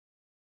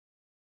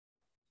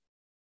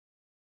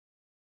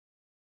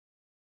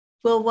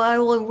Well,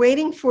 while we're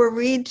waiting for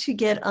Reed to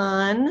get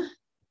on,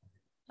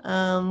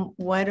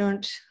 why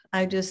don't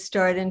I just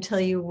start and tell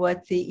you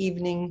what the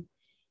evening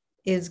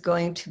is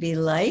going to be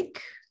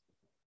like.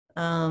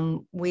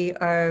 We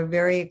are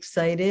very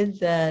excited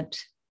that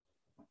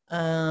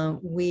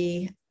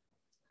he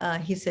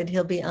said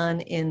he'll be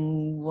on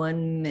in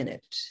 1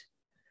 minute.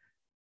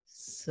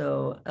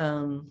 So,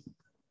 1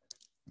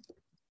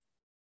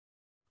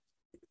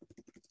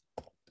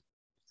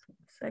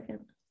 second.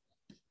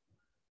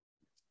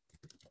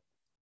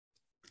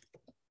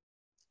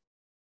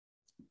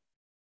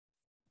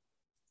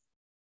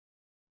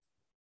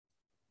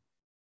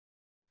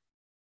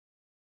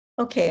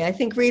 Okay, I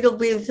think Reed will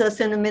be with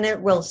us in a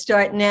minute. We'll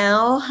start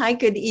now. Hi,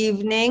 good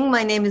evening.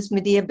 My name is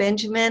Medea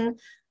Benjamin.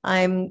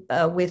 I'm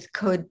with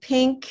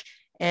CODEPINK,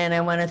 and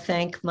I want to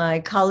thank my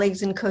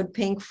colleagues in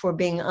CODEPINK for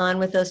being on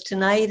with us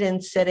tonight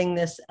and setting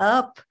this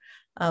up.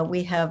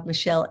 We have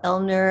Michelle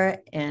Elner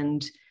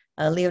and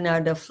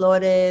Leonardo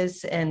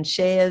Flores and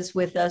Shea's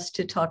with us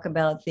to talk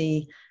about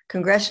the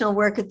congressional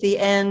work at the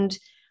end.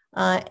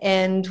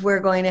 And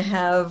we're going to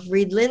have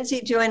Reed Lindsay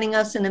joining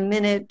us in a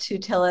minute to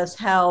tell us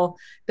how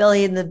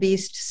Belly and the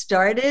Beast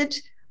started.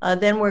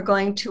 Then we're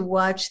going to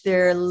watch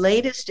their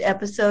latest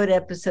episode,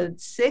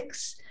 episode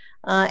 6.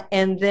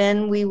 And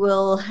then we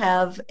will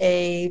have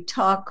a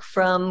talk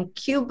from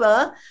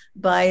Cuba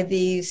by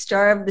the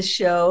star of the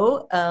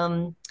show,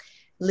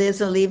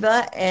 Liz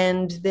Oliva.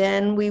 And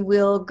then we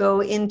will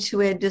go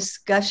into a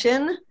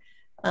discussion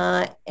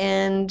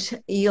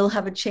and you'll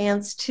have a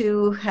chance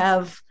to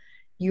have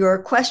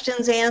your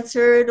questions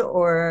answered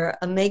or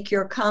make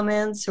your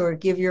comments or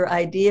give your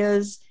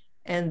ideas,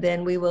 and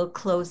then we will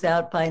close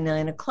out by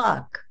 9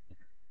 o'clock.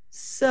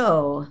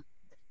 So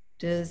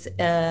does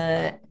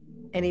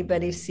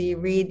anybody see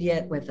Reed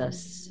yet with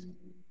us?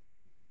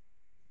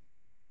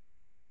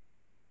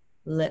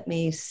 Let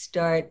me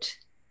start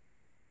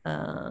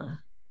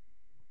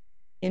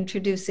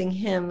introducing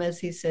him as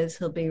he says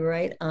he'll be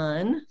right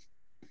on.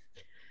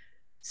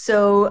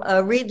 So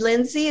Reed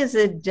Lindsay is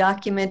a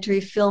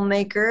documentary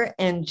filmmaker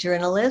and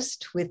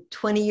journalist with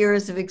 20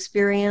 years of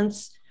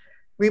experience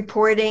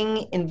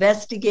reporting,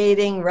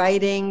 investigating,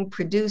 writing,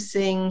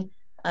 producing,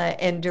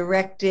 and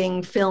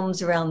directing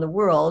films around the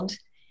world.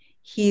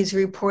 He's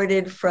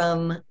reported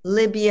from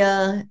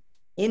Libya,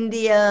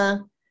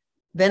 India,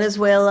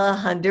 Venezuela,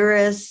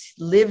 Honduras,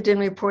 lived and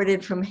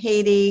reported from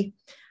Haiti.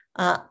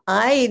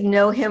 I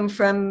know him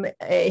from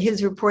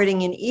his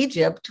reporting in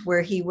Egypt,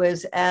 where he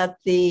was at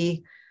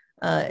the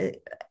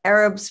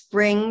Arab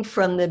Spring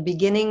from the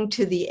beginning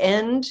to the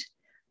end,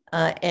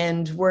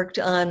 and worked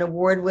on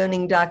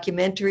award-winning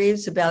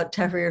documentaries about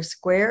Tahrir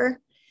Square.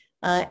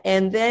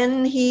 And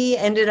then he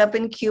ended up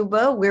in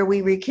Cuba, where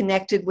we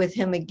reconnected with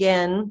him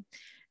again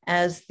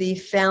as the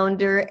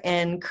founder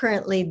and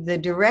currently the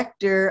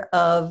director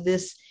of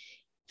this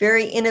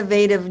very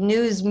innovative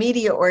news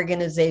media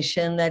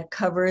organization that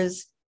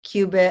covers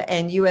Cuba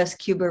and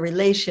US-Cuba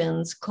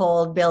relations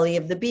called Belly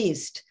of the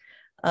Beast.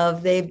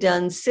 They've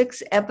done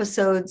 6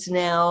 episodes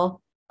now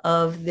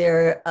of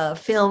their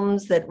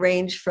films that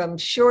range from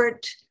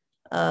short,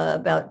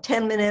 about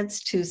 10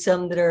 minutes, to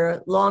some that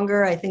are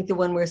longer. I think the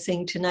one we're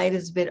seeing tonight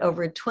is a bit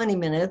over 20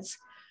 minutes,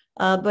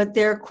 but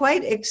they're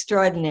quite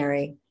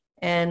extraordinary.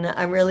 And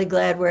I'm really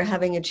glad we're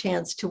having a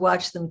chance to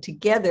watch them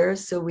together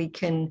so we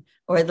can,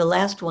 or the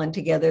last one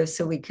together,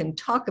 so we can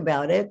talk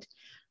about it.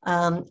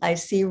 I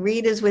see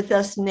Reed is with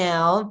us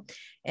now.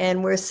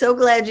 And we're so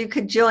glad you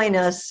could join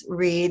us,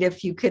 Reed.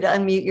 If you could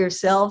unmute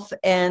yourself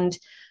and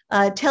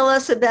tell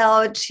us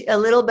a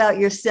little about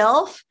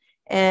yourself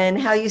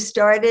and how you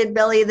started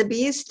Belly of the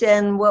Beast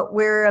and what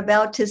we're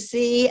about to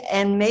see.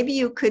 And maybe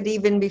you could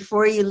even,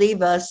 before you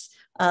leave us,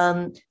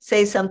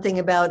 say something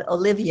about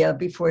Olivia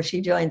before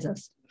she joins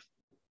us.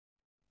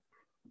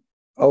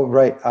 Oh,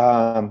 right.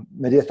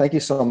 Medea, thank you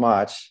so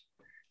much.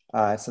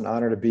 It's an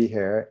honor to be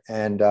here.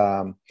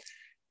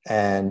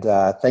 And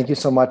thank you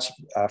so much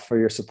for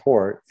your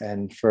support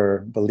and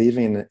for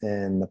believing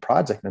in the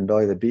project and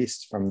Belly of the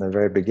Beast from the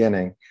very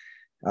beginning,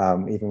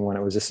 even when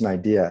it was just an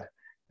idea.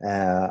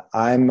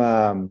 I'm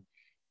a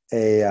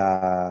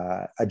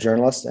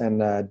journalist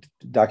and a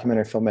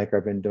documentary filmmaker.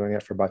 I've been doing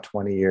it for about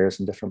 20 years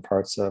in different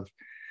parts of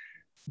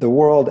the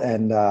world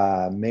and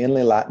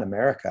mainly Latin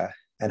America,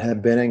 and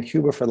have been in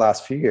Cuba for the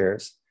last few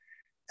years.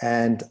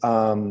 And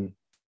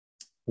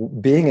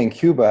being in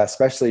Cuba,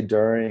 especially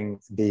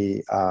during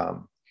the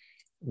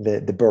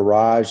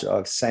barrage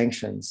of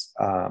sanctions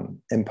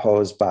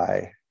imposed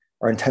by,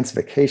 or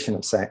intensification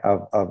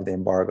of the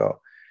embargo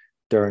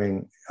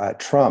during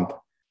Trump,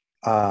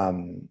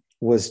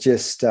 was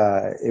just,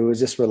 it was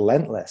just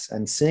relentless.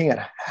 And seeing it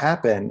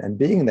happen and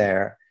being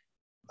there,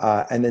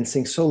 and then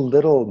seeing so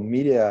little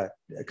media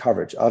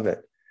coverage of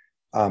it,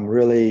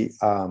 really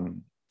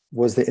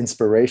was the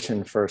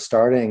inspiration for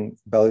starting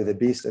Belly of the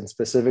Beast, and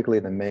specifically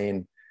the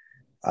main,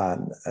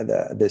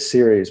 the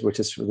series, which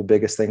is the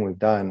biggest thing we've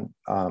done,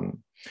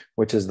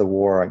 which is the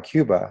war on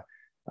Cuba.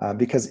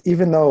 Because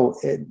even though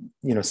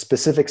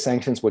specific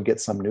sanctions would get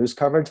some news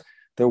coverage,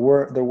 there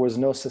was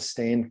no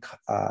sustained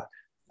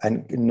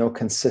and no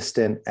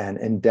consistent and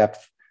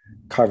in-depth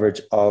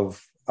coverage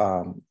of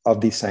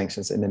these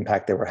sanctions and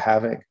impact they were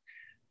having.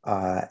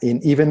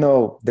 Even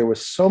though there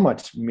was so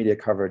much media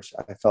coverage,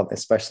 I felt,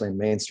 especially in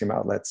mainstream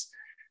outlets,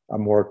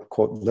 more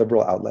quote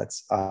liberal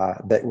outlets,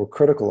 that were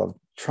critical of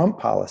Trump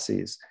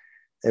policies,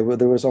 there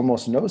was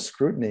almost no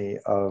scrutiny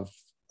of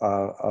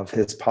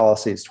his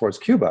policies towards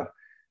Cuba,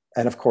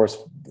 and of course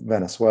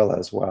Venezuela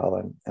as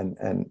well.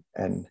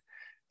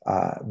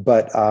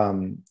 But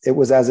it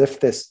was as if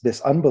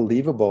this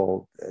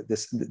unbelievable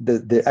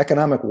the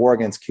economic war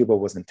against Cuba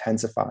was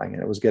intensifying,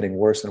 and it was getting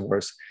worse and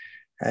worse,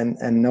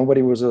 and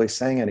nobody was really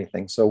saying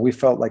anything. So we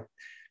felt like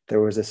there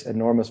was this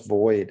enormous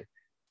void,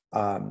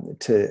 and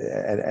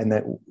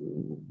that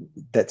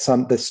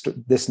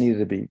this needed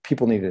to be,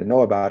 people needed to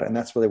know about it, and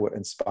that's really what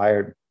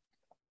inspired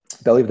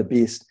Belly of the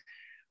Beast.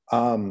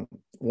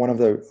 One of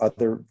the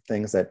other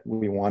things that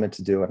we wanted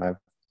to do, and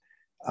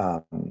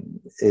one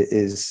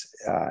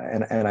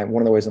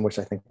of the ways in which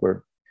I think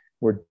we're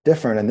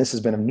different, and this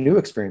has been a new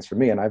experience for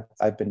me, and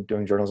I've been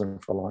doing journalism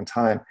for a long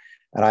time,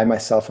 and I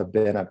myself have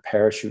been a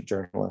parachute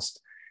journalist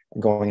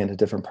going into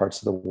different parts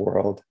of the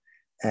world,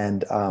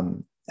 and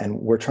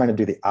we're trying to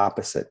do the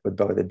opposite with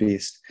Belly of the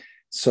Beast,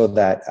 so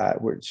that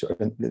we're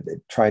sort of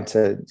trying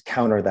to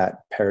counter that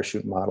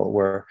parachute model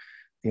where,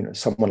 you know,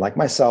 someone like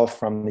myself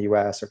from the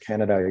US or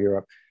Canada or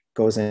Europe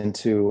goes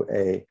into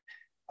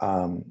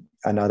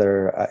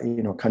another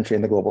country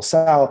in the global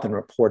South and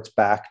reports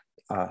back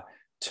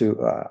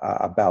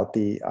about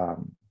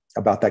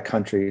that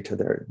country to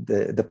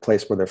the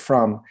place where they're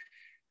from,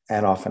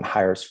 and often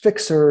hires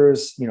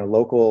fixers,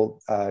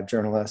 local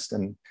journalists,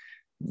 and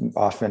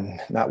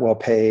often not well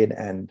paid,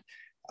 and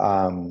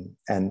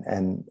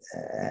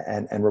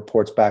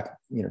reports back,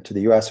 to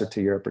the US or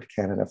to Europe or to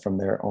Canada from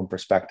their own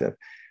perspective.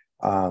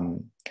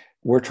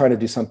 We're trying to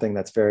do something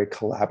that's very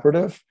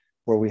collaborative,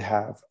 where we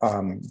have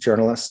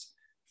journalists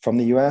from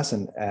the US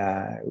and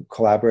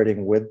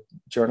collaborating with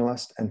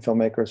journalists and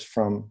filmmakers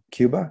from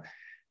Cuba.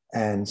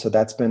 And so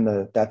that's been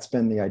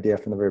the idea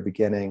from the very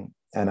beginning.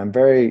 And I'm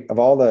very, of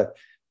all the,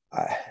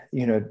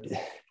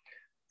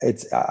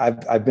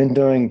 I've been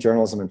doing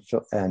journalism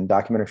and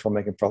documentary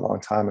filmmaking for a long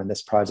time, and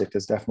this project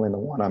is definitely the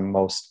one I'm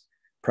most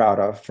proud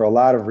of for a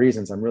lot of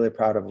reasons. I'm really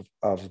proud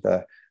of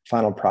the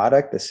final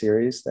product, the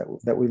series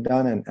that we've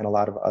done, and a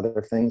lot of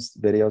other things,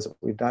 videos that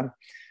we've done.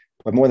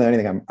 But more than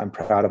anything, I'm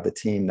proud of the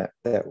team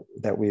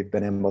that we've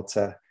been able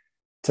to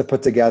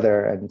put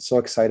together, and so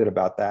excited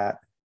about that,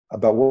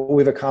 about what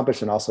we've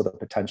accomplished, and also the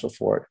potential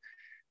for it.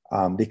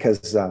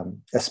 Because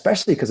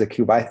especially because of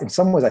Cuba, in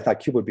some ways I thought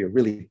Cuba would be a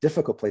really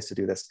difficult place to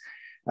do this,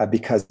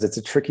 because it's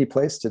a tricky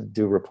place to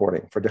do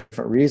reporting for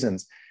different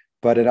reasons.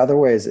 But in other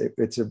ways,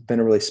 it's been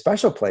a really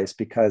special place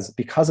because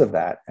of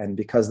that, and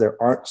because there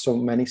aren't so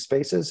many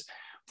spaces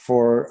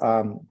for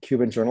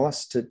Cuban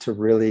journalists to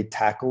really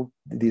tackle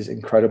these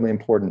incredibly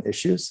important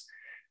issues.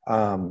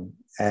 And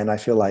I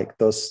feel like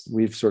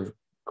we've sort of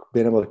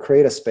been able to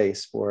create a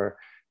space where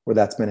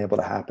that's been able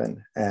to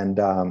happen. And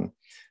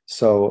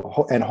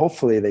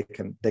hopefully they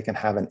can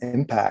have an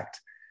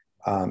impact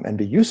and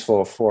be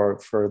useful for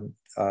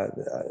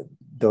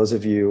those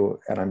of you,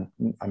 and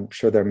I'm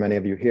sure there are many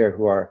of you here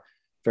who are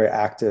very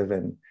active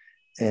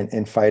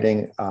in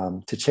fighting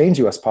to change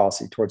U.S.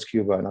 policy towards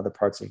Cuba and other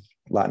parts of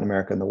Latin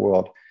America and the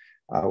world.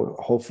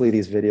 Hopefully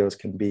these videos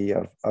can be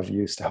of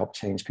use to help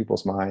change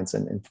people's minds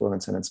and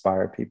influence and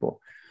inspire people.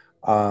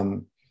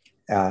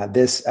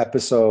 This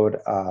episode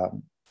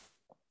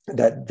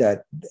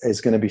that is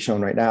going to be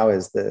shown right now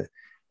is the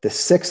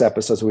 6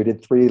 episodes. We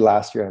did 3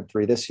 last year and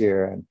 3 this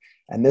year,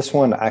 and this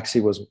one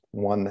actually was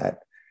one that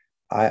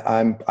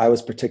I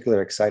was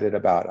particularly excited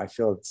about. I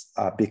feel it's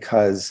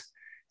because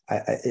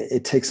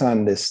it takes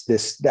on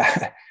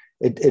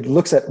it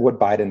looks at what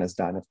Biden has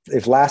done.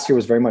 If last year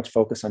was very much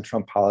focused on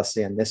Trump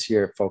policy, and this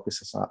year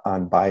focuses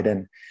on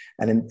Biden,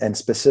 and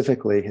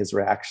specifically his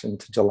reaction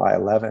to July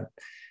 11th,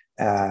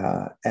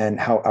 and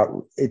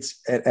how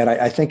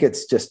I think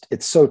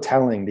it's so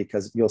telling,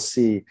 because you'll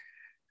see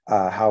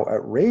how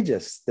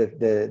outrageous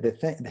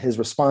his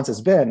response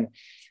has been.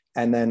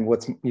 And then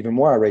what's even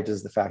more outrageous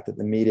is the fact that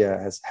the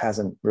media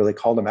hasn't really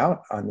called him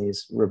out on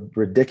these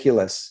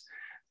ridiculous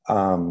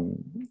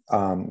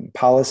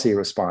policy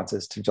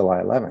responses to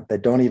July 11th. They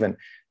don't even,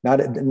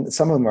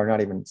 some of them are not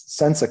even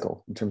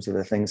sensical in terms of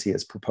the things he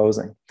is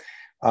proposing.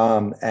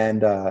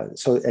 And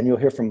you'll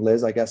hear from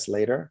Liz, I guess,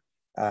 later.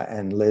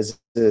 And Liz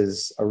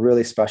is a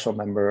really special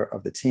member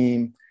of the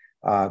team.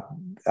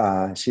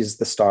 She's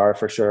the star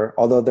for sure,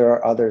 although there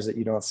are others that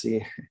you don't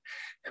see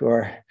who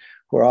are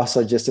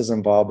also just as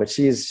involved, but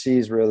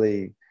she's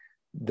really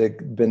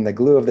been the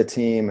glue of the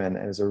team, and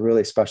is a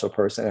really special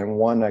person, and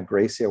won a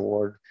Gracie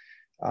Award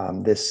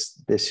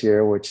this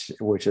year,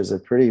 which is a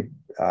pretty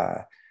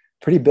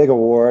big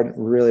award.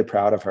 Really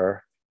proud of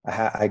her.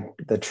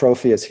 The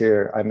trophy is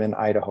here. I'm in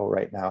Idaho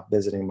right now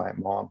visiting my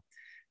mom.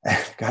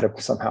 I've got to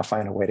somehow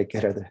find a way to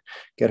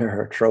get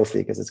her trophy,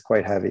 because it's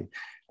quite heavy,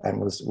 and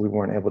we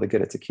weren't able to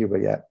get it to Cuba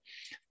yet.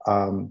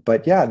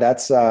 But yeah,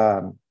 that's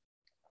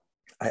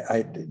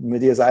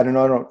Media's, I don't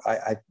know.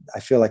 I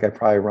feel like I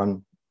probably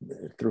run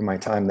through my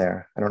time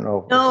there. I don't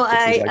know. No,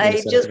 if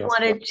I just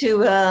wanted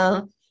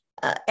to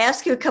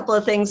ask you a couple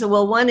of things.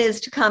 Well, one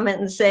is to comment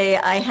and say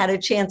I had a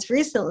chance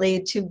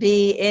recently to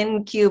be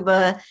in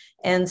Cuba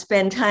and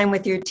spend time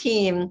with your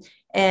team.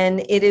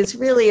 And it is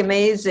really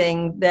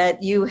amazing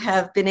that you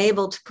have been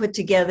able to put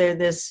together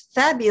this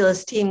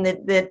fabulous team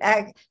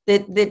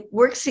that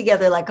works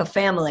together like a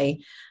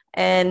family.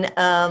 And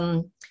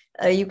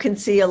you can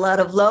see a lot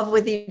of love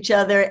with each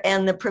other,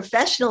 and the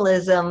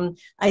professionalism,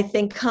 I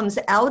think, comes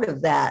out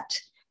of that.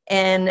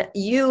 And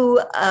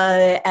you,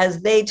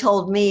 as they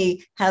told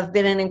me, have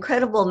been an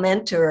incredible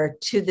mentor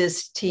to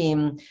this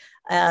team,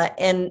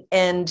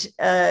 and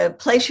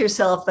place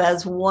yourself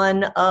as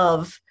one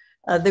of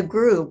the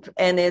group.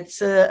 And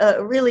it's a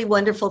really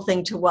wonderful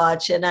thing to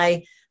watch. And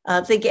I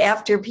think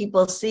after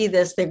people see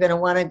this, they're going to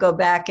want to go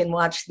back and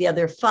watch the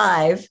other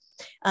 5.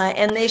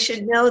 And they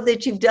should know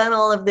that you've done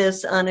all of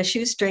this on a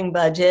shoestring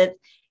budget,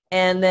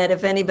 and that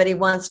if anybody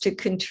wants to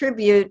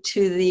contribute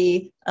to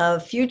the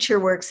future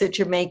works that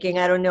you're making,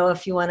 I don't know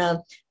if you want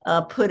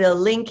to put a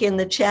link in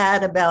the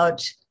chat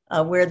about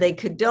where they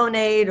could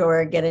donate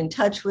or get in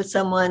touch with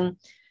someone.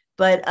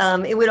 But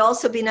it would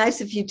also be nice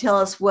if you tell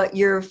us what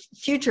your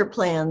future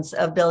plans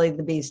of Belly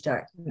the Beast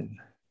are.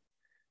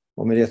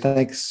 Well, Media,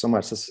 thanks so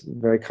much. That's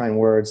very kind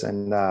words.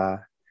 And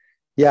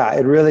yeah,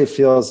 it really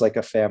feels like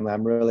a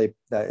family.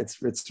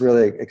 It's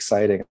really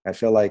exciting. I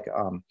feel like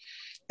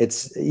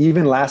it's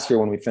even last year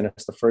when we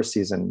finished the first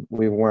season,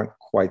 we weren't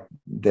quite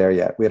there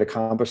yet. We had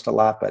accomplished a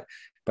lot,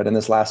 but in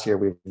this last year,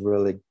 we've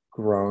really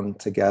grown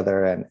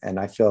together. And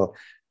I feel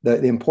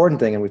the important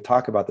thing, and we've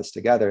talked about this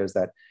together, is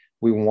that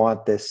we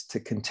want this to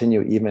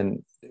continue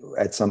even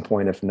at some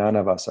point if none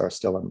of us are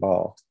still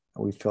involved.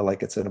 We feel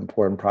like it's an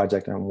important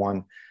project and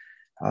one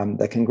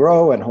that can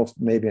grow and hope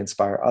maybe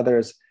inspire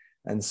others.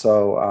 And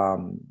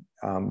so,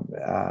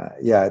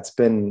 yeah, it's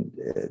been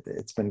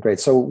great.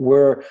 So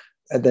we're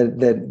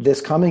this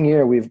coming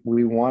year,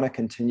 we want to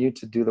continue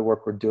to do the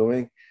work we're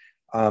doing.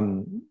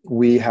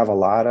 We have a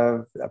lot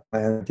of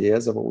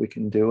ideas of what we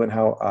can do and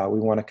how we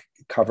want to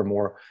cover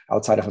more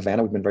outside of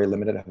Havana. We've been very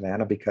limited in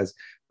Havana because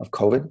of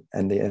COVID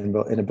and the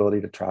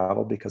inability to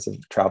travel because of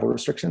travel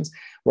restrictions.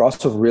 We're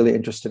also really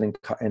interested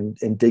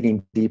in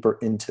digging deeper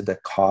into the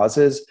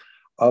causes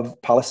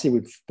of policy.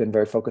 We've been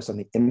very focused on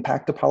the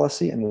impact of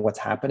policy and what's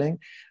happening,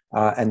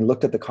 and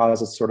looked at the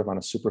causes sort of on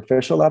a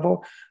superficial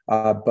level,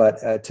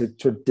 but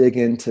to dig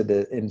into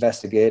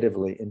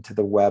investigatively into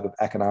the web of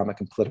economic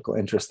and political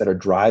interests that are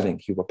driving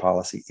Cuba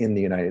policy in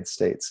the United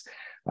States.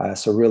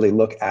 So really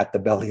look at the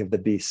belly of the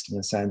beast in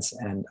a sense,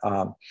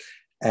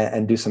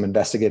 and do some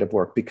investigative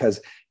work, because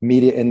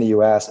media in the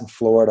US and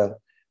Florida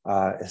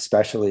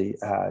especially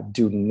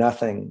do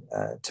nothing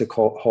to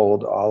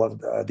hold all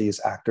of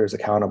these actors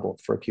accountable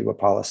for Cuba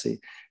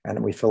policy.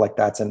 And we feel like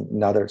that's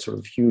another sort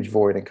of huge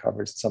void in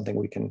coverage, something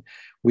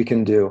we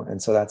can do.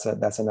 And so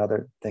that's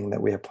another thing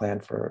that we have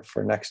planned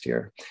for next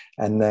year.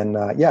 And then,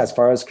 yeah, as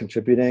far as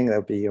contributing, that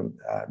would be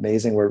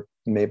amazing.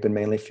 We've been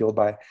mainly fueled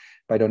by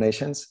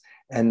donations,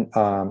 and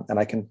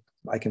I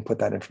can put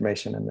that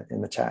information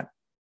in the chat.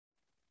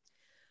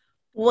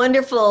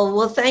 Wonderful.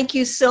 Well, thank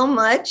you so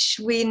much.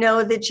 We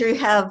know that you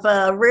have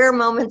rare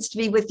moments to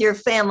be with your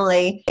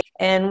family,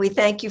 and we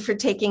thank you for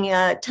taking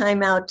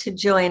time out to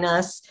join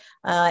us.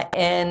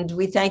 And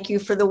we thank you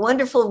for the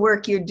wonderful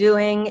work you're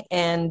doing.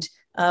 And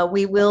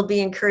we will be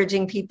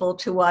encouraging people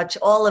to watch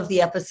all of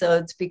the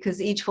episodes,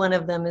 because each one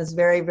of them is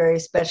very, very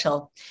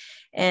special.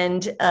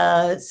 And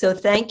so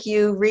thank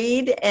you,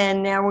 Reed.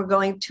 And now we're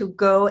going to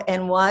go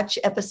and watch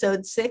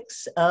episode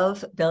 6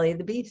 of Belly of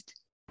the Beast.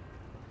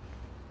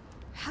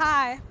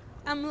 Hi,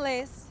 I'm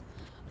Liz.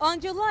 On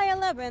July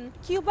 11,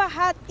 Cuba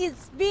had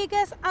its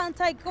biggest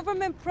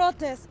anti-government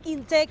protest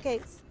in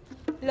decades.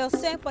 Lo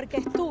sé porque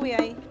estuve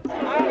ahí.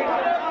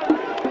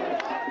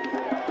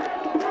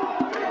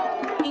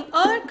 In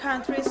other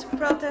countries,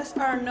 protests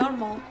are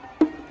normal,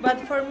 but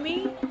for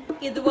me,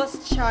 it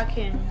was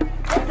shocking.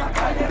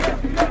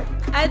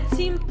 I'd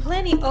seen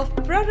plenty of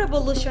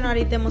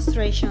pro-revolutionary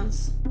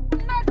demonstrations,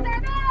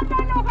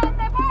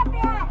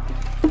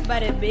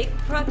 but a big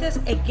protest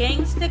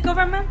against the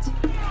government?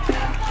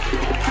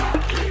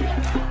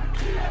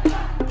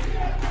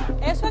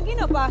 Eso aquí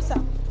no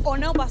pasa, o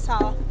no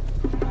pasaba.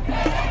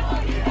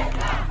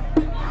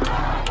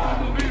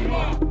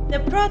 The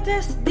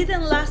protest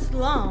didn't last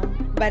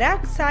long, but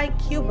outside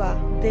Cuba,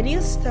 the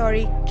news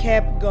story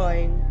kept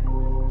going.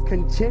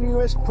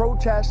 Continuous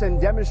protests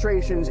and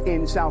demonstrations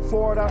in South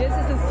Florida. This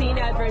is the scene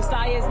at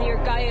Versailles near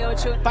Calle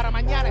 8. Para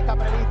mañana está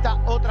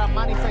prevista otra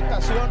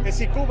manifestación.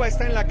 Si Cuba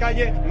está en la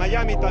calle,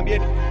 Miami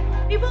también.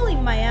 People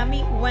in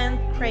Miami went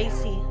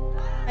crazy,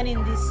 and in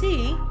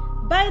DC,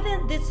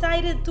 Biden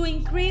decided to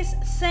increase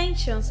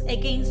sanctions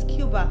against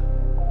Cuba.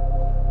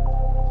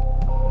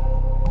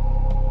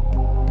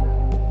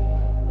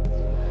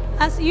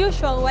 As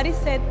usual, what is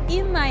said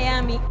in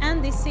Miami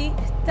and DC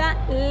está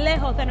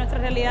lejos de nuestra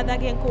realidad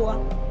aquí en Cuba.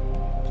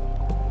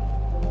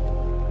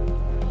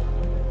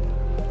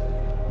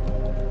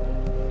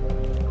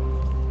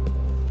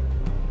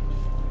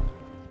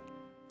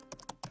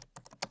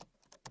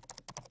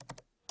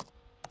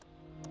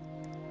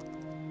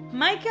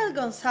 Michael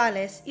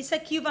Gonzalez is a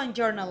Cuban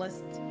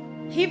journalist.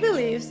 He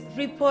believes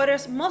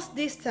reporters must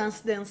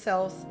distance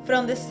themselves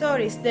from the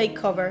stories they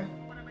cover.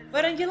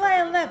 But on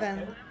July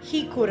 11,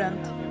 he couldn't.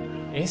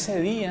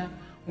 Ese día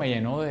me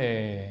llenó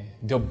de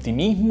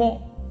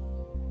optimismo,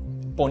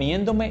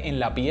 poniéndome en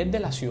la piel de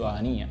la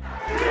ciudadanía.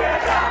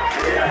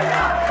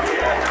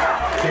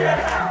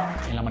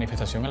 En la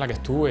manifestación en la que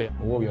estuve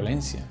hubo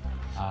violencia.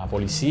 La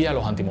policía,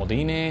 los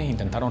antimotines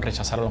intentaron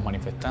rechazar a los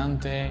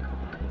manifestantes.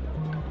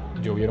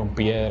 Llovieron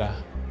piedras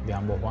de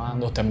ambos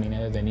bandos,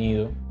 terminé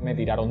detenido. Me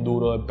tiraron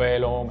duro del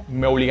pelo,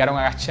 me obligaron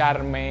a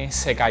agacharme,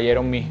 se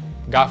cayeron mis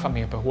gafas,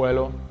 mis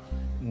espejuelos,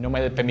 no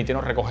me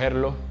permitieron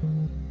recogerlos,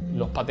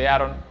 los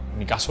patearon.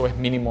 Mi caso es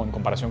mínimo en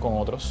comparación con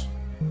otros.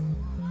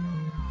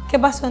 ¿Qué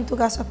pasó en tu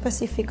caso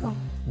específico?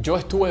 Yo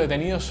estuve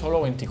detenido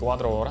solo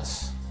 24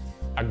 horas.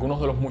 Algunos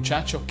de los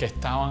muchachos que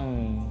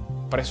estaban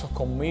presos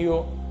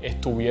conmigo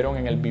estuvieron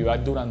en el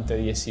vivac durante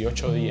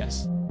 18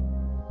 días.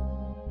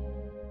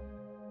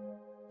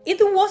 It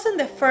wasn't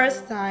the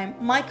first time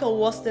Michael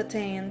was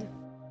detained.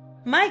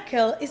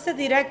 Michael is the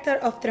director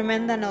of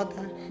Tremenda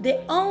Nota, the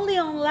only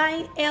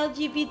online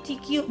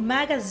LGBTQ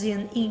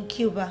magazine in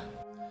Cuba.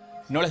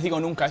 No les digo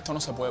nunca, esto no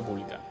se puede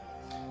publicar.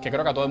 Que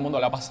creo que a todo el mundo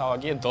le ha pasado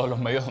aquí en todos los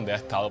medios donde ha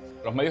estado.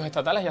 Los medios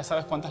estatales ya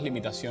sabes cuántas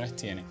limitaciones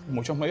tienen.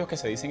 Muchos medios que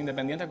se dicen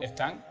independientes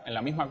están en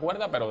la misma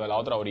cuerda pero de la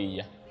otra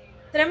orilla.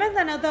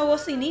 Tremenda Nota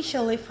was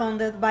initially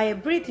funded by a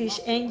British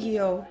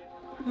NGO.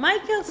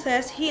 Michael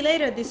says he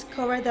later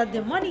discovered that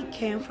the money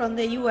came from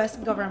the US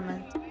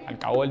government. Al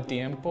cabo del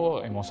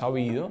tiempo hemos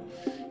sabido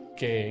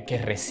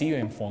que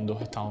reciben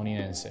fondos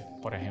estadounidenses,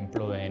 por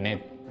ejemplo de NED,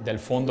 del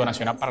Fondo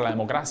Nacional para la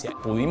Democracia.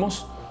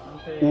 Pudimos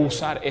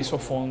usar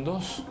esos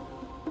fondos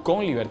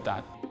con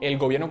libertad. El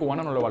gobierno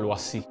cubano no lo evaluó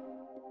así.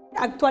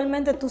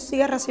 ¿Actualmente tú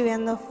sigues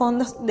recibiendo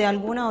fondos de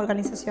alguna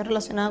organización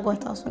relacionada con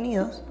Estados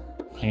Unidos?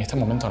 En este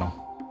momento no.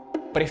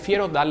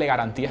 Prefiero darle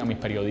garantías a mis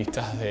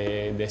periodistas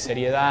de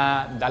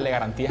seriedad, darle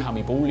garantías a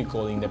mi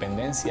público de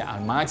independencia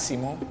al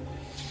máximo.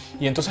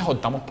 Y entonces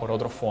optamos por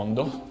otros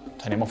fondos.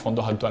 Tenemos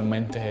fondos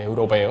actualmente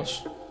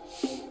europeos,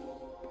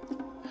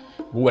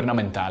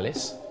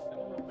 gubernamentales.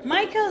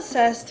 Michael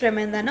says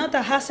Tremenda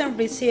Nota hasn't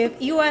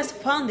received US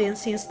funding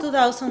since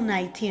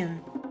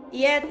 2019.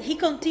 Yet he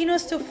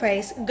continues to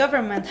face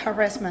government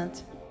harassment.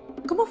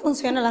 ¿Cómo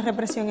funciona la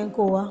represión en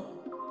Cuba?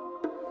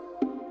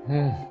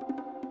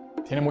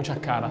 Tiene muchas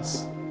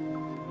caras.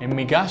 En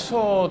mi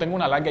caso tengo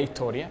una larga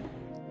historia.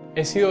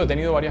 He sido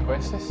detenido varias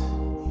veces.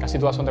 Casi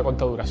todas son de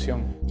corta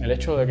duración. El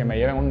hecho de que me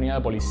lleven a una unidad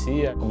de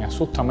policía me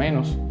asusta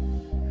menos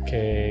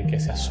que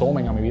se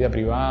asomen a mi vida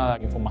privada,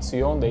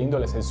 información de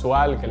índole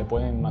sexual que le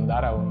pueden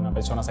mandar a una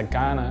persona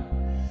cercana.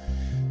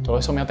 Todo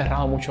eso me ha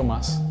aterrado mucho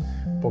más,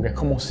 porque es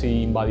como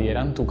si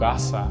invadieran tu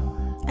casa.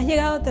 ¿Has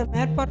llegado a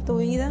temer por tu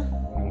vida?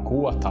 En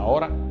Cuba hasta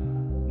ahora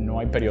no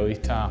hay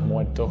periodistas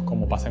muertos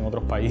como pasa en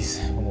otros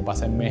países, como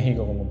pasa en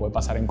México, como puede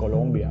pasar en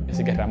Colombia.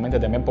 Así que realmente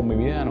temer por mi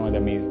vida no he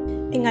temido.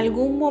 En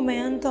algún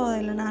momento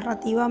de la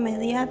narrativa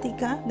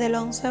mediática del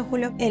 11 de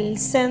julio, el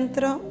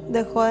centro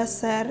dejó de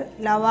ser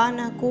La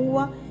Habana,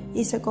 Cuba,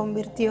 y se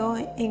convirtió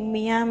en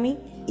Miami,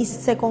 y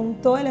se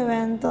contó el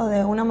evento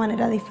de una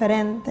manera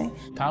diferente.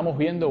 Estábamos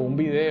viendo un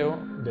video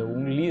de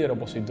un líder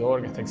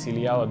opositor que está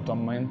exiliado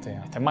actualmente,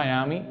 está en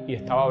Miami, y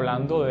estaba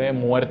hablando de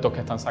muertos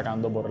que están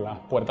sacando por las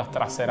puertas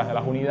traseras de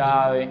las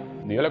unidades.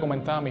 Yo le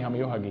comentaba a mis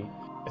amigos aquí,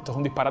 esto es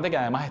un disparate que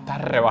además está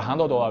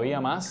rebajando todavía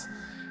más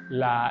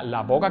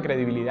la poca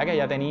credibilidad que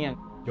ya tenían.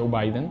 Joe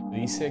Biden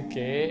dice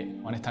que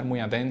van a estar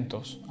muy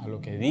atentos a lo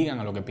que digan,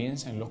 a lo que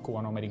piensen los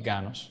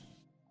cubanoamericanos.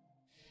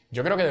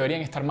 Yo creo que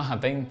deberían estar más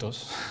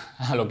atentos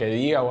a lo que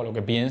diga o a lo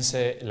que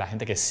piense la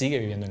gente que sigue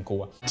viviendo en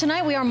Cuba.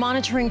 Tonight we are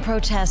monitoring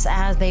protests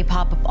as they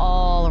pop up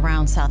all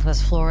around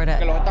Southwest Florida.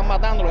 Que los están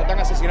matando, los están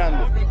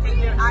asesinando. They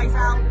take their eyes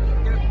out,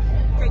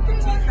 they take their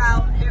teeth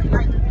out, they're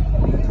like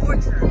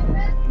torture.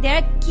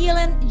 They're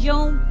killing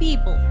young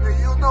people. If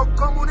you know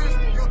communist,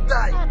 you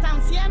die. Los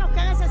ancianos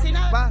que han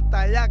asesinado.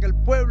 Basta ya que el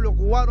pueblo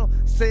cubano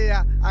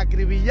sea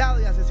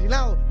acribillado y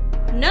asesinado.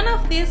 None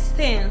of these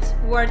things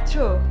were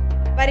true.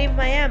 But in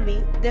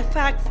Miami, the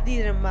facts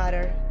didn't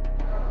matter.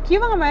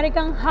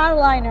 Cuban-American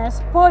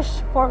hardliners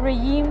pushed for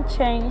regime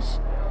change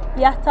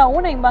y hasta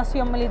una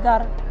invasión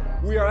militar.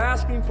 We are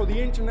asking for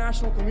the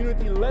international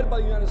community led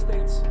by the United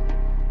States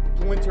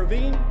to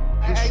intervene.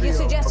 Are you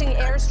suggesting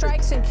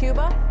airstrikes in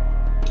Cuba?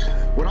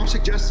 What I'm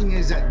suggesting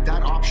is that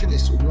that option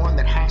is one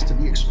that has to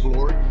be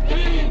explored.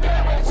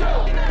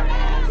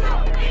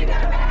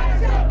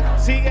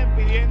 Siguen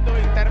pidiendo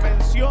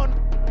intervención.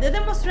 The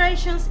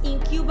demonstrations in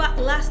Cuba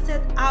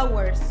lasted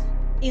hours.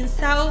 In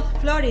South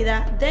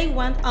Florida, they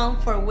went on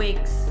for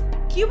weeks.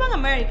 Cuban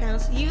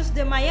Americans used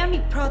the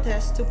Miami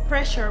protests to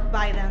pressure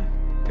Biden.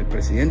 El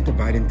presidente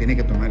Biden tiene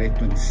que tomar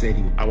esto en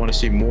serio. I want to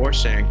see more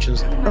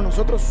sanctions. Pero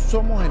nosotros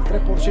somos el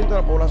 3% de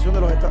la población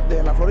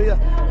de la Florida,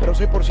 pero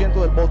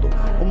 6% del voto.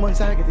 Un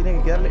mensaje que tiene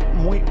que quedarle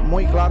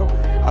muy claro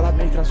a la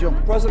administración.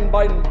 President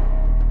Biden,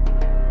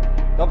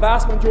 the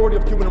vast majority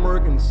of Cuban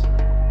Americans,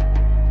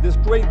 this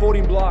great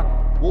voting bloc,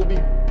 will be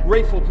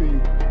grateful to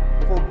you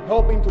for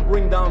helping to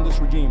bring down this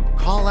regime.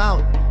 Call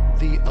out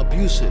the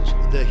abuses,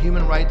 the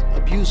human rights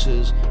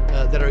abuses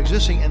that are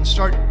existing, and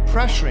start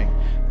pressuring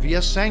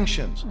via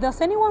sanctions.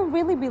 Does anyone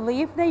really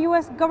believe the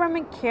U.S.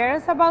 government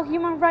cares about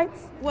human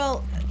rights?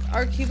 Well,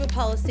 our Cuba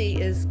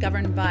policy is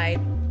governed by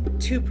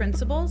two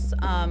principles.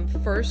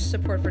 First,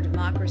 support for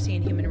democracy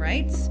and human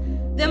rights.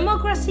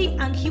 Democracy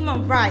and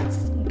human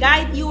rights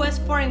guide U.S.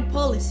 foreign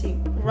policy,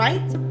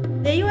 right?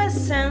 The U.S.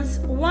 sends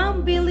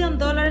 $1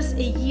 billion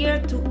a year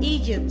to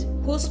Egypt,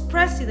 whose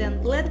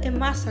president led a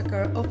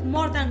massacre of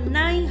more than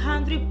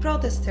 900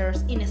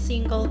 protesters in a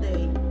single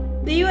day.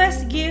 The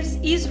U.S. gives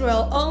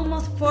Israel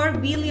almost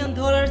 $4 billion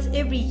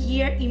every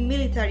year in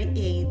military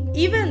aid,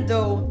 even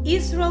though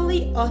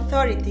Israeli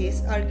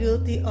authorities are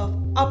guilty of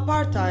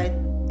apartheid,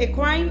 a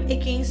crime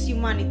against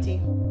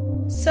humanity.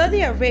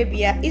 Saudi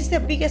Arabia is the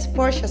biggest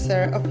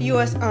purchaser of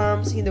U.S.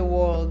 arms in the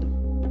world.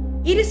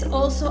 It is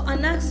also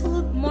an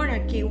absolute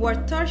monarchy where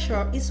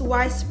torture is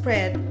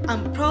widespread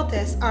and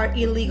protests are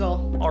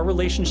illegal. Our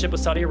relationship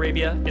with Saudi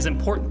Arabia is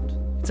important.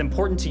 It's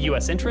important to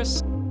U.S.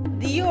 interests.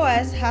 The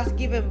U.S. has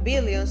given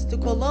billions to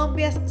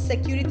Colombia's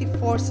security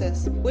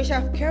forces, which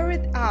have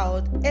carried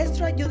out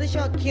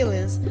extrajudicial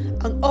killings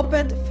and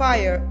opened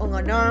fire on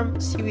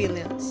unarmed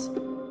civilians.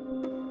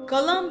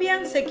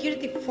 Colombian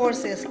security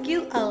forces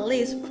killed at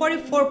least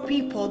 44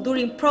 people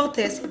during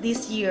protests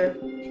this year.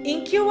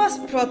 In Cuba's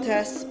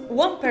protests,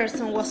 one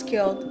person was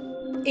killed.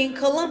 In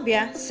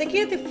Colombia,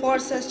 security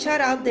forces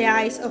shut out the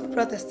eyes of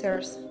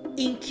protesters.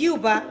 In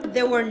Cuba,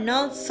 there were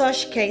no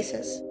such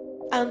cases.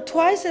 And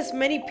twice as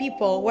many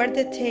people were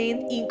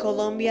detained in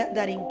Colombia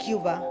than in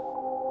Cuba.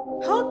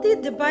 How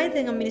did the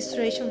Biden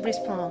administration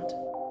respond?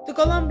 To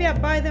Colombia,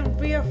 Biden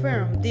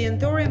reaffirmed the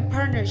enduring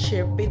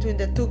partnership between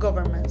the two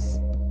governments.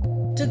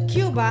 To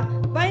Cuba,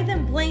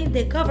 Biden blamed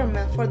the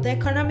government for the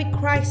economic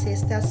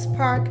crisis that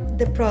sparked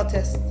the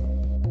protests.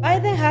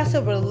 Biden has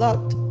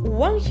overlooked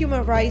one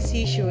human rights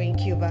issue in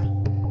Cuba.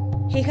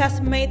 He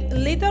has made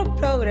little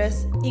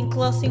progress in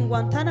closing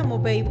Guantanamo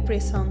Bay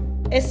prison,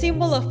 a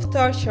symbol of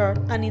torture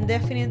and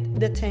indefinite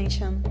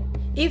detention.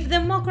 If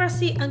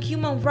democracy and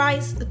human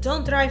rights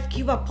don't drive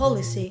Cuba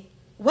policy,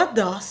 what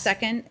does?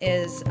 Second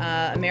is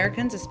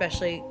Americans,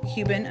 especially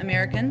Cuban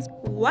Americans.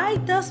 Why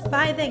does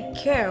Biden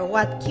care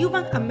what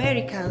Cuban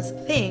Americans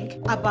think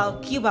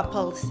about Cuba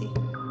policy?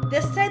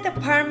 The State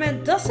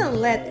Department doesn't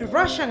let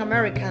Russian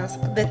Americans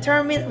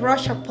determine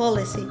Russia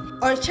policy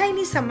or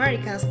Chinese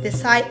Americans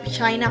decide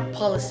China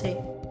policy.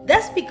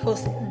 That's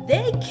because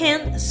they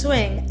can't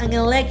swing an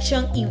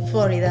election in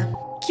Florida.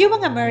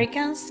 Cuban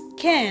Americans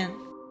can.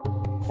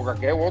 Porque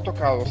aquí hay votos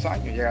cada 2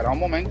 años. Llegará un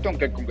momento en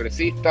que el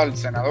congresista, el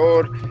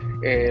senador,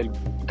 el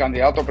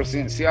candidato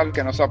presidencial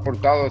que no se ha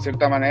portado de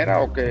cierta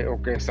manera o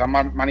que se ha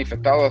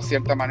manifestado de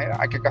cierta manera,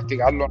 hay que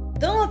castigarlo.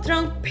 Donald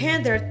Trump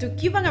pandered to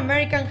Cuban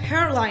American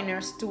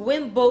airliners to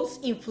win votes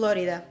in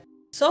Florida.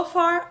 So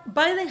far,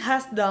 Biden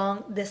has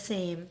done the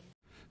same.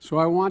 So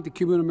I want the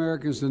Cuban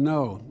Americans to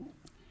know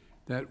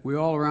that we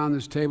all around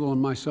this table,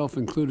 and myself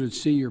included,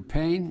 see your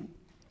pain,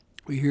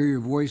 we hear your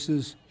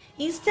voices.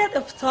 Instead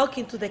of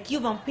talking to the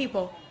Cuban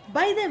people,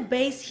 Biden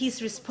based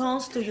his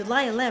response to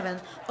July 11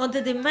 on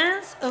the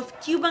demands of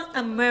Cuban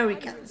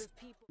Americans.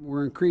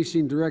 We're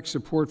increasing direct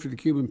support for the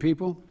Cuban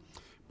people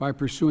by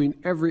pursuing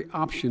every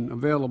option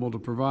available to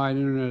provide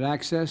internet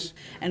access.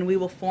 And we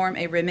will form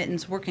a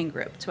remittance working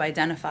group to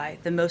identify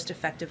the most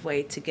effective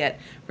way to get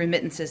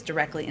remittances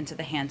directly into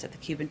the hands of the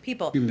Cuban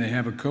people. They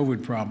have a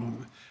COVID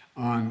problem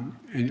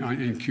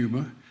in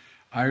Cuba.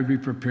 I would be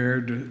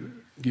prepared to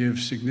give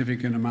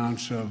significant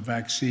amounts of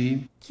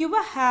vaccine.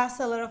 Cuba has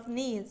a lot of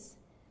needs,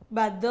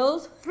 but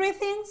those 3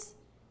 things,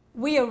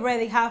 we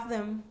already have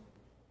them.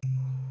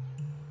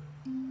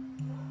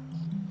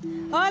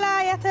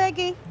 Hola, ya estoy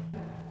aquí.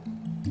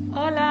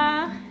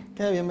 Hola.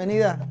 ¿Qué?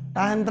 Bienvenida.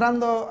 Estás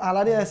entrando al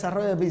área de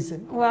desarrollo de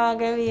Pixel. Wow,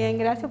 qué bien.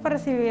 Gracias por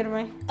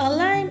recibirme.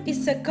 Alain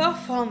is a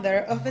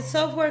co-founder of a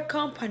software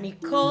company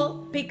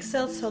called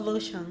Pixel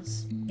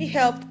Solutions. He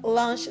helped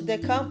launch the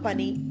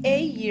company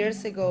 8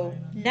 years ago.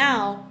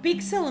 Now,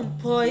 Pixel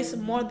employs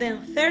more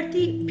than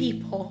 30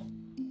 people.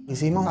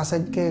 Hicimos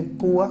hacer que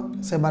Cuba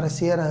se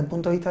pareciera desde el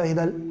punto de vista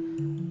digital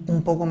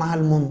un poco más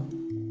al mundo.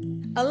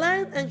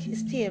 Alain and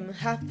his team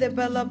have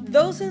developed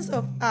dozens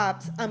of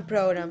apps and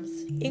programs,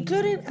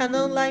 including an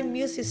online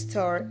music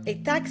store, a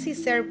taxi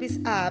service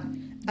app,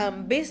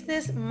 and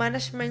business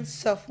management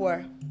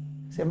software.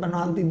 Siempre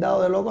nos han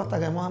tildado de locos hasta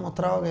que hemos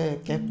demostrado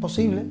que es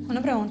posible.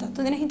 Una pregunta,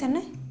 ¿tú tienes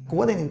internet?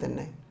 Cuba tiene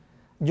internet.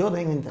 Yo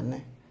tengo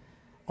internet.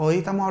 Hoy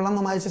estamos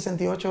hablando más del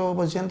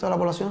 68% de la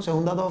población,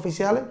 según datos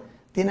oficiales,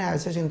 tiene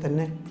acceso a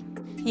internet.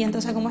 Y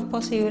entonces, ¿cómo es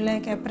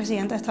posible que el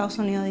presidente de Estados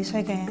Unidos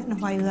dice que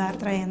nos va a ayudar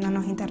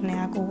trayéndonos internet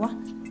a Cuba?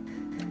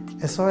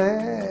 Eso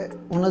es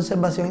una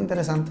observación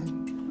interesante.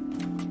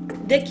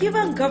 The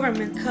Cuban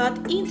government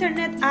cut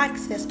internet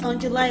access on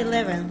July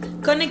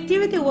 11th.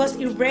 Connectivity was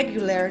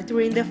irregular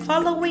during the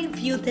following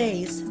few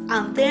days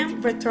and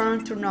then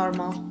returned to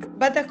normal.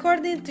 But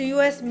according to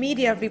US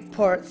media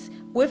reports,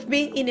 we've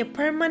been in a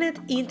permanent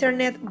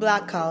internet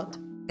blackout.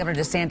 Governor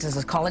DeSantis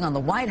is calling on the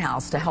White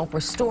House to help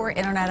restore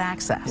internet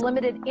access.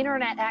 Limited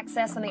internet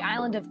access on the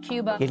island of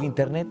Cuba. El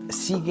internet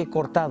sigue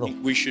cortado.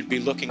 We should be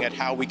looking at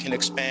how we can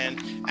expand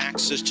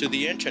access to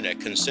the internet,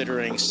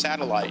 considering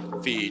satellite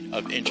feed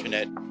of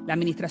internet. La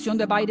administración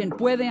de Biden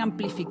puede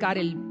amplificar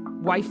el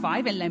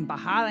Wi-Fi en la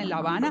embajada en La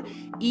Habana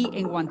y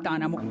en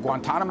Guantánamo. In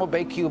Guantánamo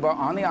Bay, Cuba,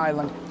 on the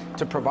island,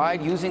 to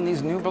provide using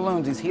these new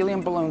balloons, these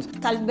helium balloons.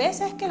 Tal vez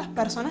es que las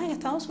personas en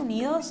Estados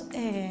Unidos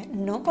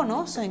no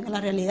conocen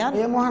la realidad. Hoy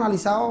hemos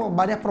analizado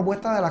varias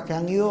propuestas de las que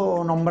han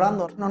ido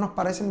nombrando. No nos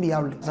parecen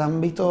viables. Se han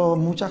visto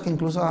muchas que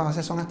incluso a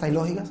veces son hasta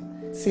ilógicas.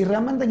 Si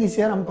realmente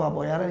quisieran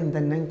apoyar el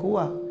internet en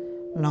Cuba,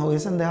 nos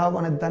hubiesen dejado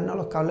conectarnos a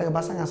los cables que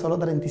pasan a solo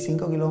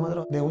 35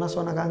 kilómetros de una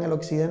zona acá en el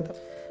occidente.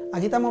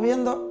 Aquí estamos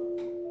viendo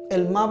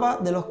el mapa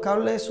de los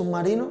cables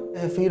submarinos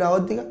de fibra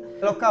óptica.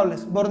 Los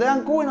cables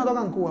bordean Cuba y no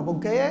tocan Cuba.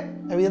 ¿Por qué?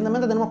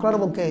 Evidentemente tenemos claro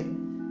por qué.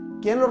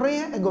 ¿Quién lo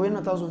rige? El gobierno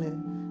de Estados Unidos.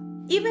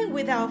 Even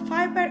without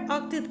fiber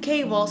optic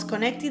cables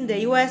connecting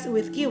the US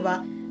with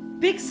Cuba,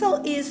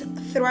 Pixel is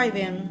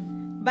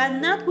thriving, but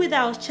not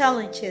without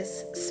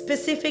challenges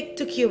specific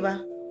to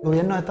Cuba. El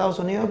gobierno de Estados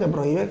Unidos que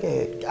prohíbe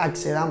que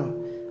accedamos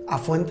a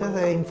fuentes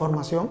de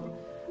información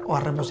o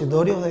a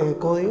repositorios de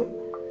código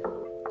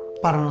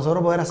para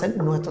nosotros poder hacer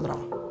nuestro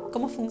trabajo.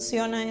 ¿Cómo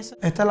funciona eso?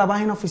 Esta es la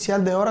página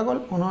oficial de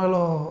Oracle, uno de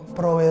los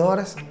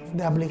proveedores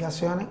de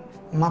aplicaciones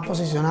más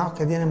posicionados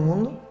que tiene el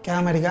mundo, que es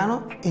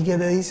americano y que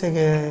te dice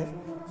que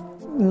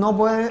no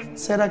puede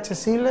ser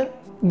accesible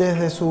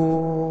desde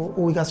su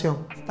ubicación.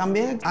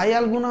 También hay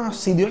algunos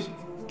sitios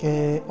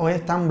que hoy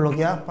están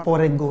bloqueados por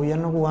el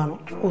gobierno cubano.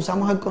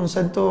 Usamos el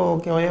concepto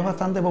que hoy es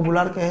bastante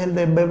popular, que es el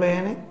del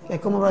VPN, que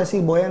es como para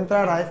decir, voy a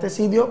entrar a este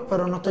sitio,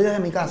 pero no estoy desde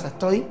mi casa,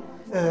 estoy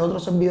desde otro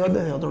servidor,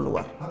 desde otro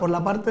lugar. Por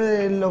la parte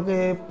de lo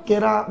que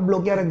quiera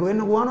bloquear el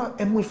gobierno cubano,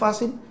 es muy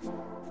fácil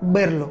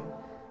verlo,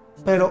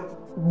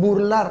 pero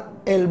burlar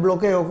el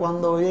bloqueo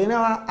cuando viene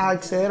a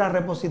acceder a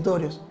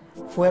repositorios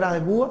fuera de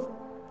Cuba,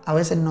 a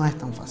veces no es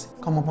tan fácil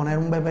como poner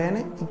un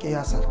VPN y que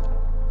ya salga.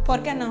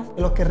 ¿Por qué no?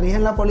 Los que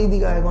rigen la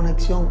política de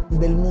conexión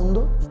del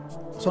mundo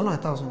son los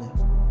Estados Unidos.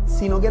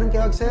 Si no quieren que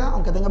yo acceda,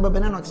 aunque tenga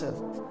VPN, no accedo.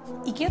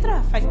 ¿Y qué otros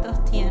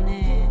efectos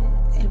tiene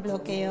el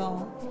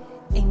bloqueo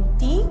en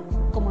ti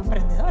como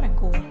emprendedor en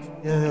Cuba?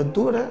 Desde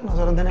octubre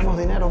nosotros tenemos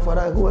dinero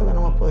fuera de Cuba que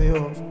no hemos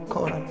podido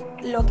cobrar.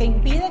 ¿Lo que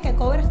impide que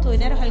cobres tu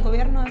dinero es el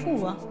gobierno de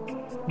Cuba?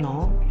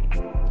 No.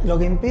 Lo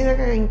que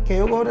impide que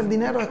yo cobre el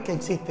dinero es que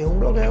existe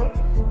un bloqueo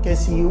que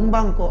si un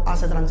banco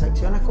hace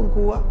transacciones con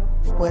Cuba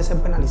puede ser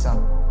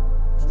penalizado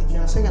y que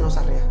hace que no se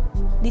arriesgue.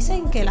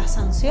 Dicen que las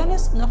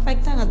sanciones no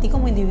afectan a ti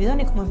como individuo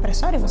ni como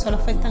empresario, que solo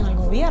afectan al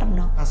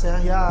gobierno.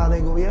 Seas ya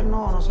del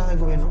gobierno o no seas del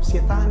gobierno, si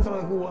estás dentro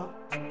de Cuba,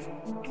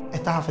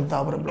 estás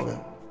afectado por el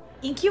bloqueo.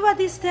 In Cuba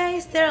these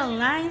days there are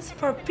lines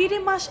for pretty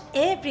much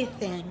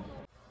everything.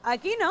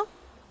 Aquí no.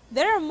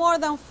 There are more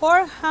than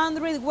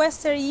 400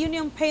 Western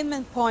Union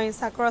payment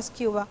points across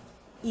Cuba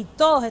y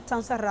todos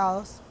están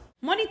cerrados.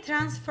 Money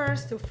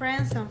transfers to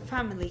friends and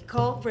family,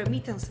 called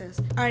remittances,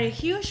 are a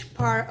huge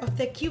part of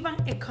the Cuban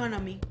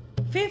economy.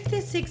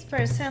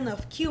 56%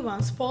 of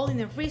Cubans polled in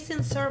a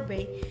recent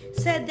survey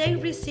said they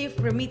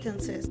receive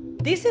remittances.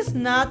 This is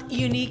not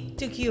unique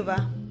to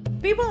Cuba.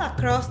 People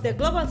across the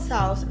global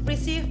south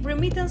receive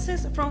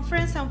remittances from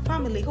friends and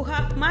family who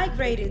have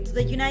migrated to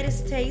the United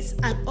States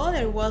and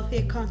other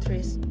wealthy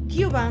countries.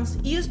 Cubans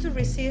used to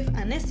receive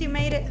an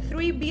estimated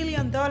 $3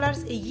 billion a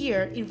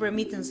year in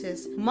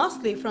remittances,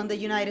 mostly from the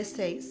United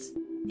States.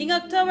 In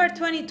October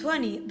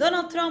 2020,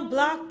 Donald Trump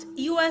blocked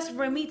U.S.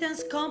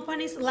 remittance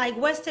companies like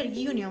Western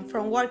Union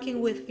from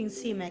working with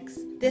Fincimex,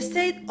 the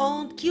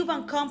state-owned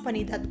Cuban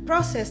company that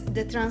processed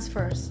the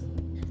transfers.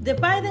 The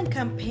Biden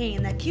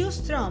campaign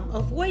accused Trump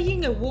of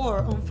waging a war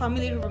on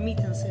family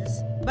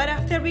remittances, but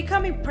after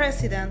becoming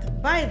president,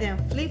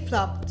 Biden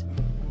flip-flopped.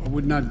 I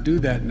would not do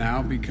that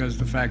now because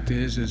the fact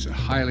is it's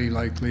highly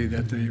likely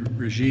that the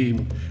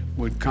regime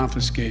would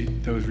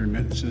confiscate those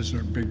remittances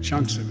or big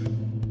chunks of it.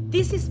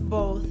 This is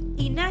both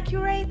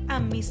inaccurate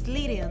and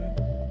misleading.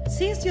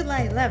 Since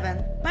July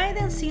 11,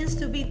 Biden seems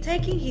to be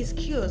taking his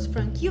cues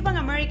from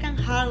Cuban-American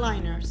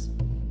hardliners.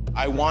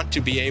 I want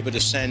to be able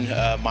to send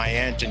my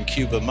aunt in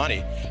Cuba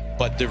money,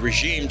 but the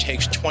regime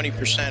takes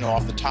 20%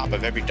 off the top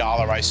of every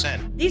dollar I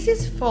send. This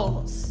is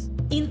false.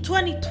 In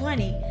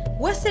 2020,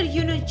 Western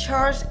Union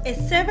charged a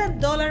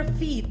 $7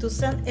 fee to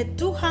send a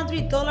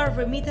 $200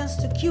 remittance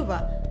to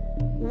Cuba.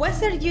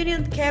 Western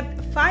Union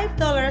kept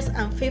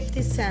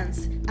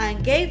 $5.50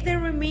 and gave the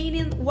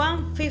remaining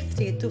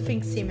 $1.50 to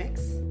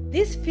Fincimex.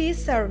 These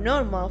fees are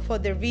normal for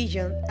the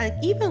region and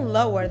even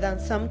lower than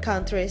some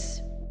countries.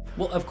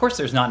 Well, of course,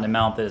 there's not an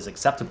amount that is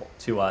acceptable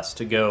to us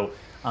to go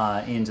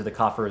into the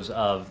coffers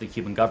of the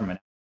Cuban government.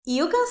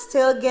 You can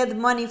still get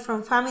money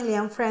from family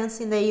and friends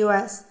in the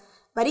US,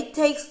 but it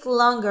takes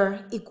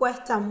longer y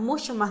cuesta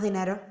mucho más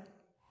dinero.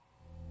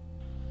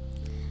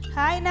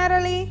 Hi,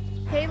 Natalie.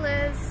 Hey,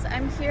 Liz.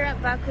 I'm here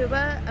at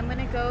Bacuba. I'm going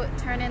to go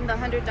turn in the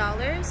 $100.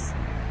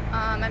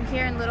 I'm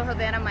here in Little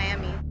Havana,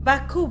 Miami.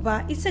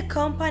 Bacuba is a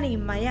company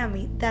in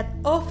Miami that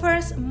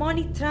offers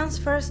money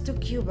transfers to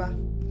Cuba.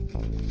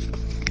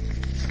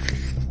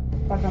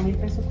 $4,000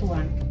 pesos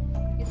cubanos.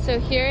 So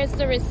here is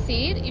the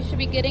receipt. You should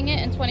be getting it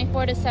in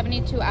 24 to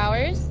 72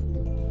 hours.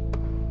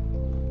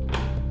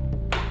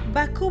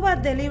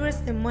 Bacuba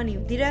delivers the money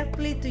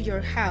directly to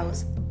your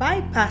house,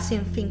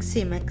 bypassing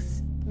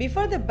Finximex.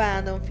 Before the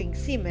ban on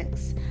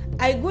Finximex,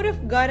 I would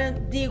have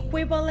gotten the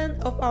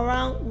equivalent of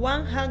around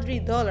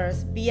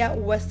 $100 via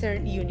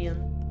Western Union.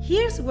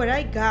 Here's what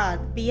I got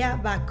via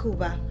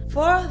Bacuba: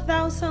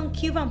 4,000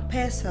 Cuban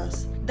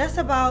pesos. That's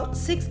about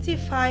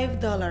 $65.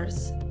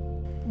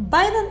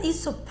 Biden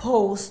is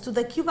opposed to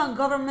the Cuban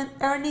government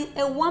earning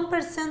a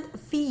 1%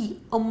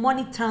 fee on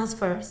money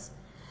transfers,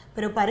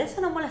 pero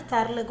parece no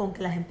molestarle con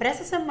que las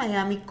empresas en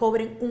Miami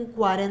cobren un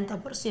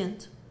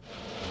 40%.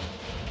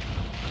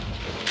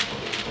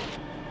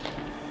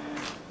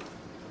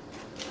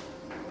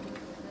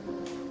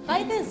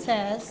 Biden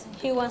says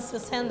he wants to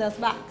send us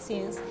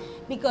vaccines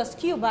because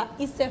Cuba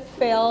is a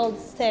failed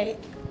state.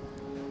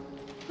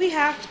 We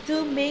have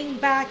two main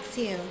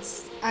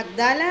vaccines,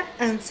 Abdala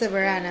and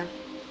Soberana.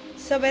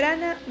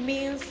 Soberana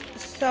means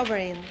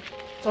sovereign.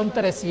 Son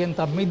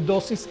 300,000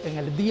 dosis en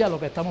el día lo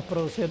que estamos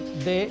produciendo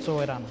de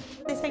Soberana.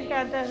 Dicen que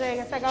antes de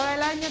que se acabe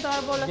el año toda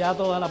la población... Ya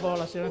toda la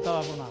población está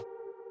vacunada.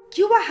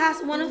 Cuba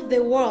has one of the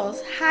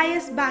world's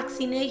highest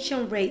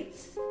vaccination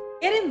rates.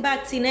 Getting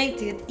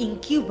vaccinated in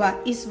Cuba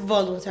is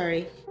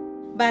voluntary,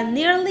 but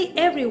nearly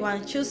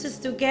everyone chooses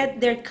to get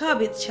their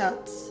COVID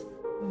shots,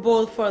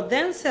 both for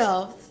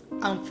themselves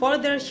and for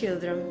their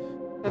children.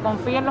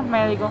 Confío en los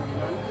médicos.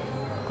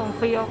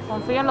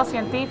 Confío en los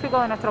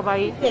científicos de nuestro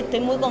país. Estoy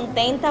muy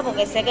contenta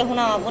porque sé que es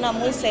una vacuna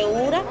muy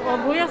segura.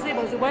 Orgullo, sí,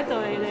 por supuesto,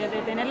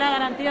 de tener la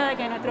garantía de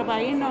que nuestro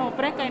país nos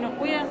ofrezca y nos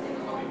cuida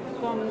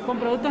con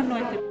productos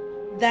nuestros.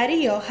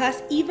 Darío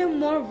has even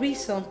more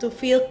reason to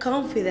feel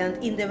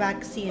confident in the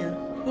vaccine.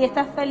 ¿Y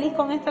estás feliz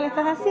con esto que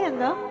estás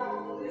haciendo?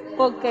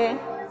 ¿Por qué?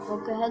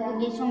 Porque es algo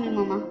que hizo mi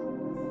mamá.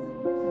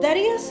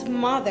 Darío's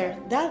mother,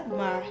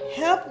 Dagmar,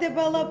 helped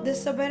develop the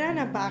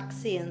Soberana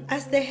vaccine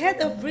as the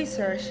head of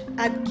research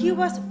at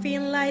Cuba's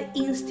Finlight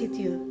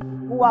Institute.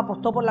 Cuba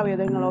apostó por la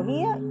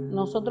biotecnología.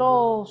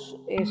 Nosotros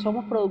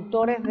somos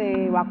productores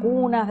de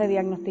vacunas, de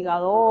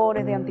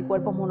diagnosticadores, de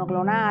anticuerpos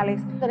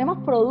monoclonales. Tenemos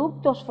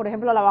productos, por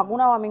ejemplo, la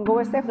vacuna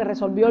Bamingo-BCF que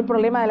resolvió el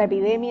problema de la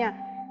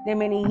epidemia de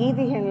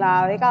meningitis en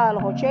la década de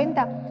los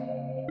 80.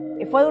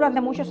 Fue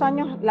durante muchos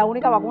años la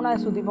única vacuna de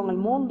su tipo en el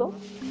mundo.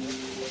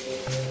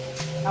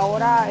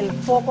 Ahora el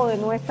foco de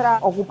nuestra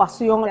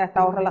ocupación ha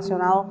estado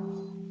relacionado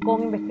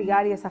con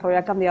investigar y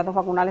desarrollar candidatos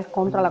vacunales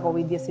contra la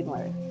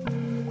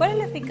COVID-19. ¿Cuál es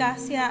la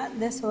eficacia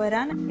de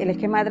Soberana? El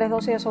esquema de 3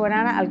 dosis de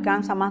Soberana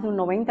alcanza más de un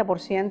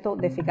 90%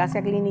 de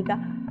eficacia clínica,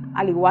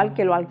 al igual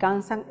que lo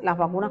alcanzan las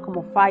vacunas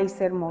como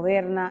Pfizer,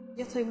 Moderna.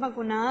 Yo estoy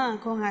vacunada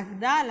con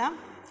Abdala,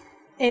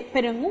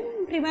 pero en un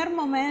primer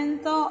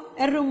momento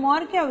el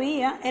rumor que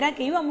había era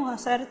que íbamos a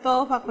ser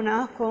todos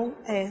vacunados con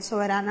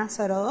Soberana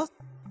 02.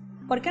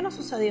 ¿Por qué no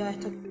sucedió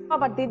esto? A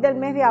partir del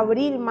mes de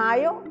abril,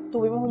 mayo,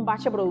 tuvimos un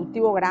bache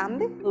productivo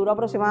grande, duró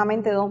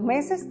aproximadamente 2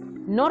 meses.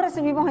 No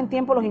recibimos en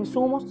tiempo los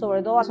insumos,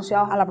 sobre todo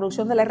asociados a la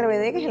producción del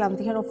RBD, que es el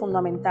antígeno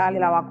fundamental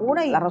de la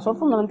vacuna, y la razón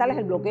fundamental es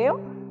el bloqueo.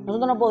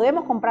 Nosotros no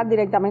podemos comprar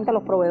directamente a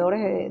los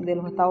proveedores de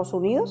los Estados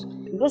Unidos,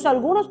 incluso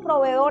algunos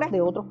proveedores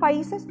de otros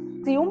países.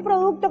 Si un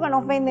producto que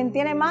nos venden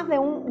tiene más de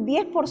un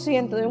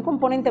 10% de un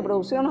componente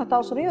producido en los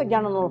Estados Unidos, ya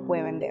no nos lo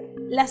puede vender.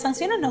 Las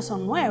sanciones no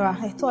son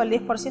nuevas, esto del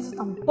 10%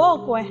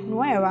 tampoco es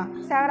nueva.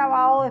 Se ha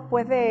agravado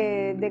después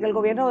de que el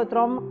gobierno de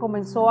Trump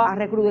comenzó a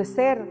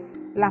recrudecer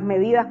las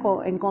medidas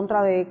en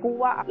contra de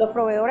Cuba. Los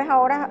proveedores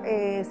ahora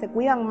se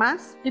cuidan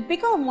más. El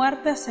pico de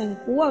muertes en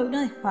Cuba vino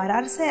a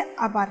dispararse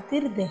a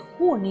partir de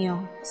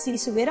junio. Si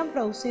se hubieran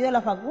producido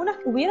las vacunas,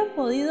 ¿hubieran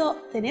podido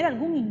tener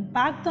algún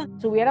impacto?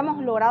 Si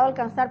hubiéramos logrado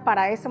alcanzar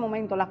para ese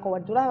momento las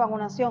coberturas de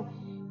vacunación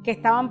que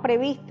estaban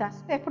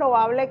previstas, es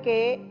probable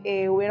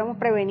que hubiéramos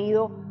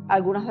prevenido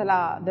algunos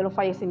de los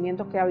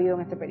fallecimientos que ha habido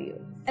en este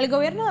periodo. El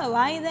gobierno de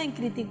Biden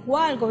criticó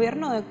al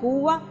gobierno de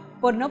Cuba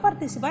por no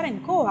participar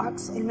en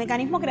COVAX, el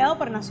mecanismo creado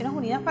por Naciones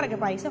Unidas para que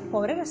países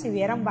pobres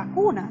recibieran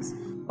vacunas.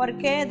 ¿Por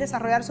qué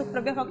desarrollar sus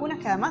propias vacunas,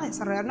 que además de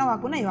desarrollar una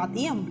vacuna lleva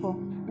tiempo?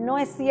 No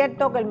es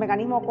cierto que el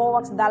mecanismo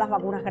COVAX da las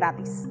vacunas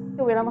gratis.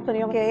 Hubiéramos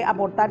tenido que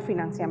aportar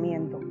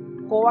financiamiento.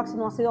 COVAX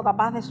no ha sido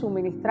capaz de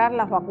suministrar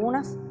las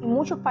vacunas y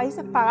muchos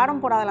países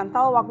pagaron por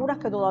adelantado vacunas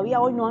que todavía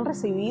hoy no han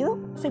recibido.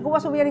 Si Cuba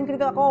se hubiera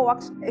inscrito a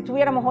COVAX,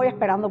 estuviéramos hoy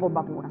esperando por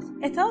vacunas.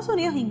 Estados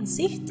Unidos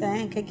insiste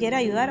en que quiere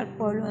ayudar al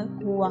pueblo de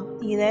Cuba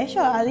y de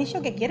hecho ha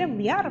dicho que quiere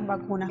enviar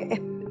vacunas.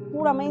 Es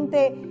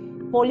puramente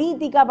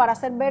política para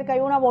hacer ver que hay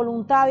una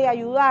voluntad de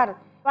ayudar.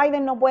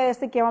 Biden no puede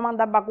decir que va a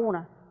mandar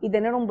vacunas y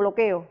tener un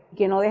bloqueo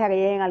que no deja que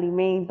lleguen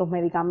alimentos,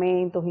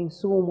 medicamentos,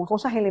 insumos,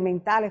 cosas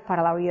elementales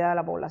para la vida de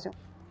la población.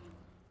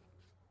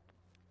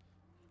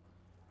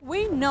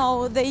 We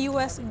know the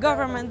U.S.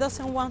 government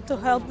doesn't want to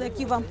help the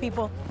Cuban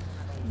people,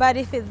 but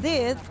if it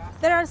did,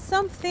 there are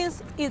some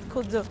things it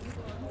could do.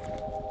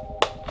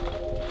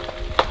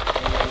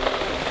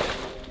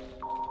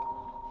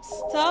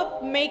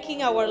 Stop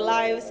making our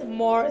lives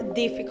more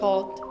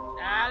difficult.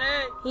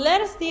 Dale.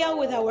 Let us deal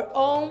with our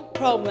own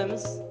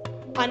problems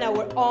on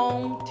our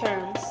own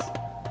terms.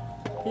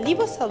 Leave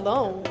us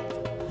alone.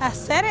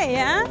 Hacer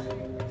ya.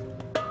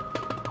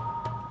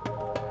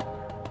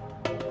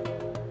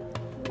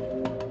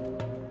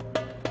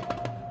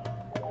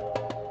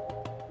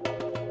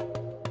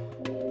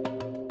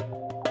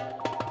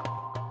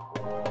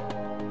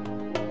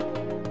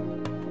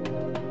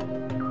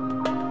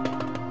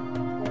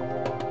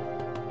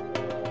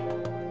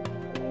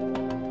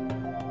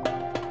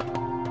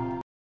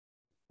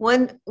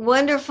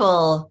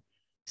 Wonderful.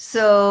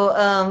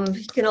 So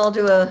you can all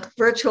do a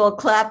virtual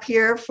clap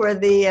here for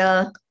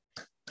the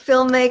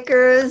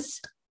filmmakers.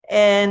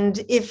 And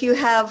if you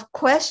have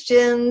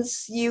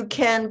questions, you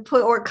can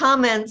put, or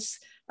comments,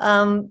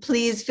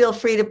 please feel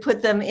free to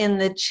put them in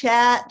the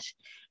chat.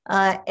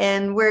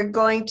 And we're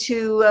going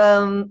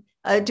to,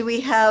 do we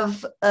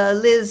have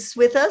Liz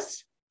with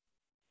us?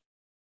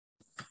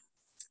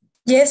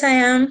 Yes, I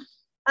am.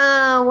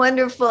 Ah,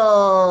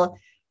 wonderful.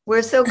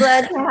 We're so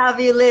glad to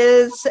have you,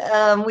 Liz.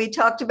 We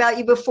talked about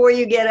you before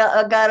you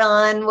got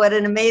on, what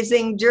an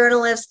amazing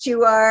journalist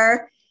you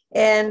are.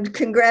 And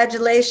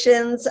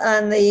congratulations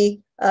on the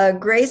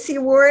Gracie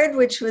Award,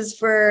 which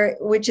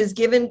is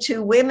given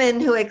to women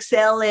who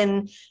excel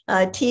in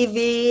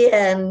TV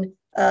and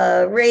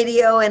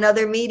radio and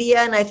other media.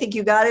 And I think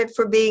you got it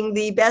for being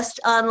the best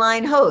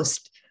online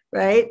host,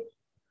 right?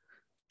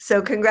 So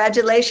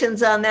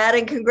congratulations on that,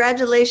 and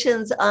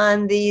congratulations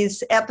on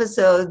these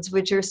episodes,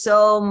 which are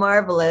so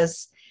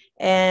marvelous.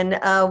 And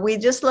we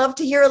just love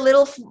to hear a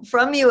little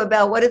from you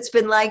about what it's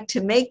been like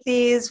to make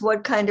these.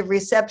 What kind of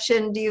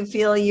reception do you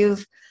feel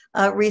you've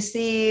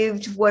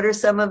received? What are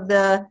some of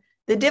the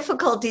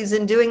difficulties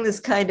in doing this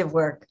kind of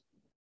work?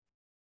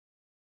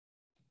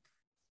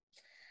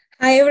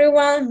 Hi,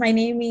 everyone. My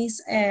name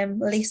is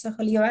Lisa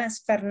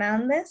Olivas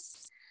Fernandez.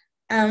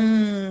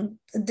 I'm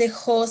the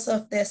host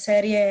of the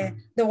serie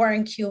The War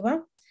in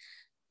Cuba.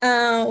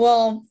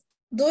 Well,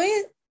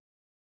 doing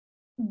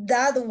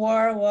that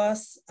war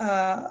was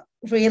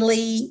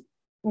really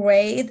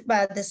great,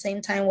 but at the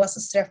same time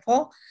was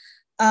stressful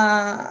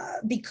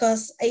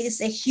because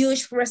it's a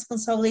huge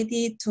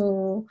responsibility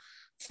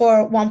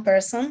for one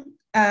person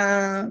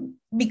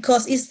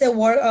because it's the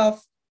work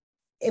of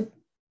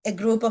a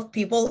group of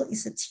people,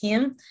 it's a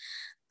team.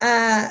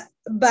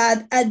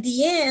 But at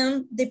the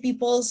end, the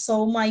people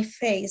saw my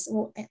face,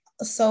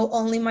 saw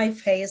only my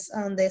face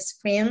on the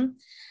screen.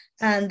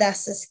 And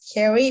that's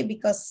scary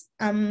because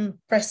I'm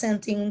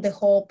presenting the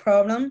whole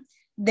program.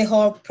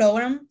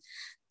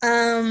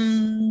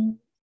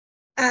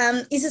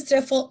 It's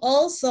stressful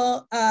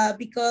also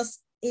because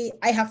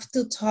I have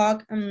to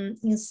talk in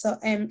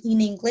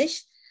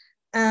English.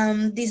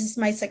 This is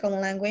my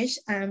second language.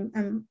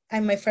 And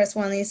my first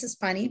one is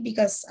Spanish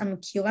because I'm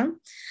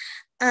Cuban.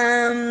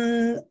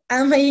 And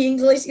my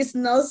English is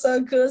not so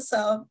good,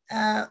 so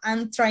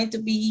I'm trying to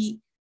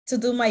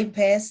do my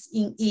best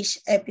in each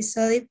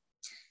episode.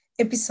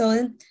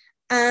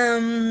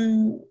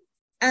 And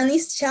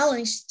it's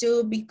challenge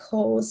too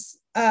because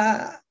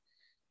I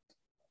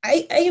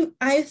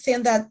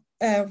think that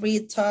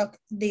Reed talked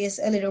this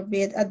a little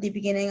bit at the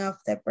beginning of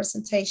the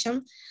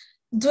presentation.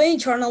 Doing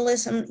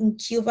journalism in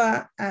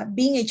Cuba,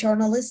 being a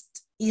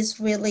journalist is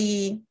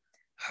really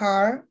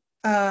hard.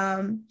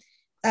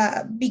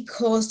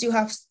 Because you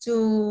have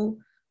to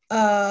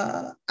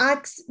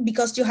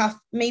because you have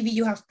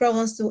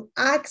problems to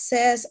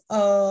access.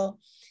 When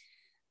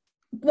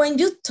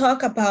you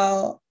talk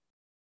about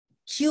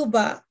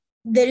Cuba,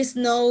 there is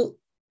no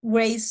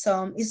gray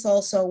zone. It's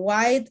also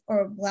white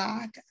or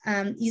black,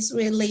 and it's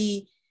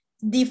really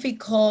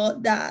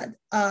difficult that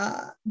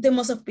the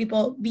most of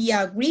people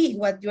agree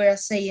what you are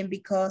saying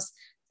because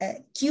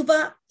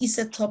Cuba is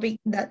a topic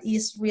that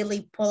is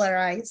really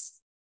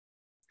polarized.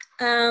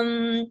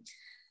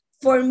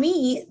 For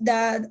me,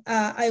 that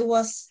I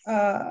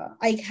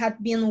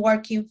had been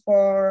working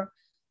for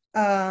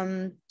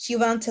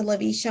Cuban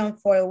television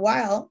for a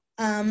while.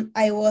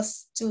 I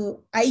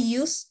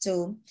used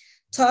to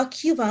talk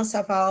Cubans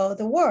about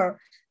the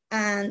war.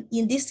 And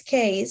in this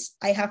case,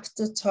 I have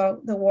to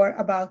talk the war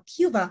about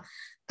Cuba.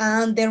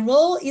 And the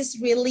role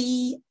is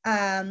really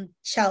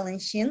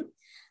challenging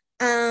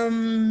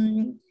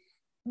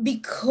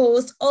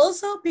because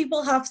also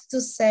people have to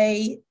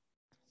say,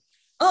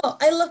 oh,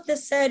 I love the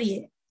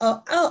series.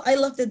 Oh, I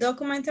love the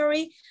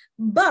documentary,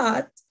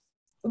 but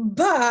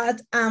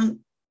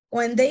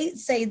when they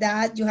say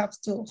that, you have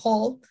to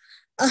hold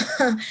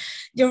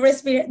your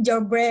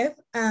breath,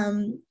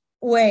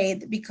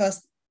 wait,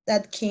 because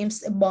that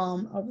comes a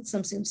bomb or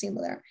something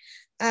similar,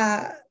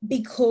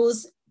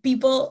 because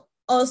people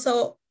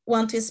also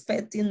want to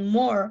expect in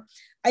more.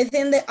 I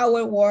think that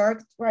our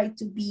work try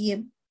to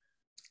be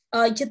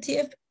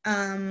objective,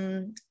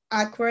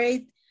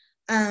 accurate,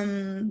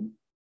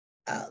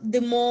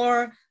 the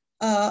more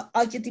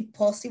objective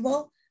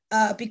possible,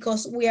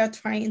 because we are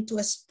trying to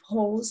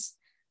expose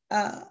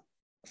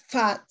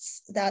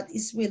facts that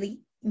is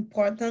really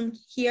important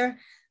here.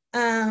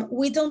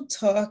 We don't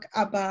talk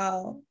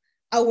about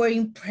our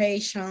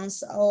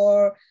impressions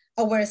or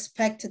our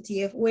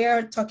expectative. We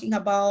are talking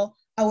about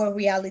our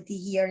reality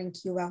here in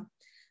Cuba.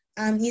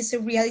 It's a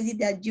reality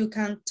that you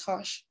can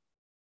touch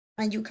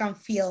and you can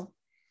feel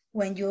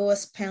when you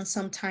spend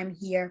some time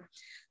here.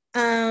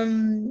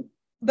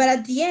 But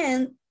at the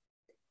end,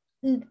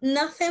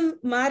 nothing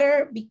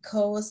matter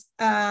because,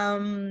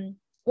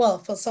 well,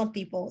 for some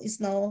people, it's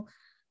not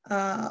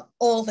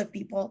all the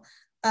people.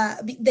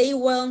 They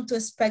want to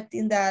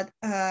expecting that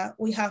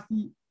we have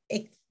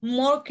a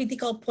more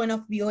critical point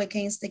of view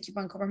against the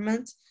Cuban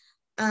government.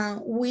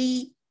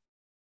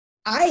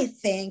 I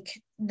think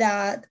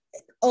that,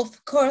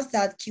 of course,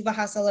 that Cuba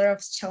has a lot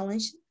of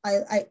challenge.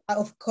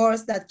 Of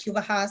course, that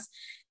Cuba has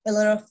a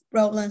lot of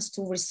problems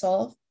to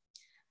resolve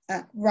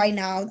right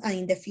now and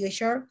in the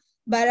future.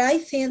 But I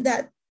think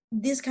that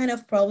this kind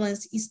of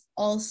problems is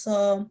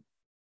also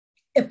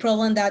a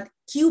problem that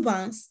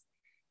Cubans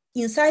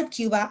inside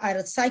Cuba and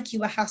outside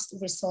Cuba has to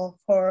resolve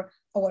for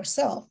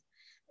ourselves.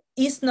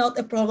 It's not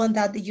a problem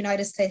that the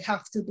United States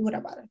have to do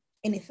about it,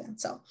 anything.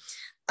 So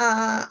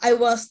I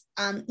was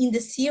in the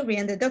series,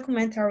 in the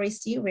documentary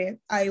series,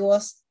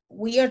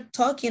 we are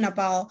talking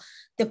about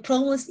the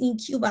problems in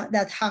Cuba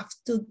that have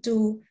to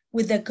do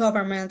with the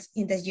government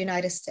in the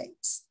United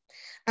States.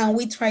 And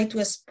we try to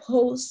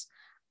expose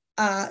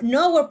not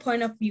our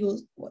point of view,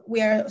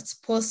 we are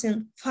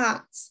exposing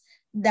facts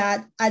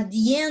that at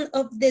the end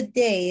of the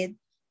day,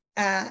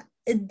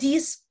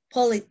 these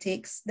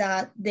politics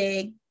that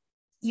the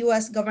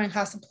US government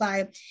has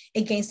applied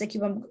against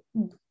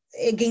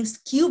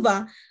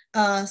Cuba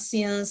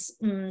since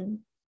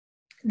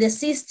the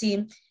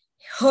system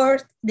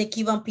hurt the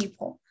Cuban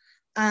people.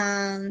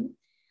 And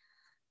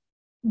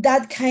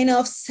that kind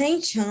of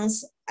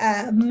sanctions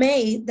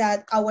made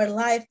that our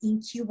life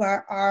in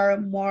Cuba are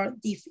more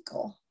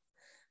difficult.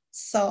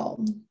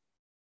 So.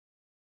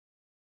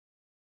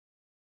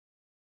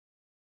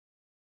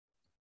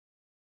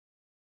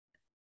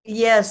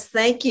 Yes,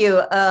 thank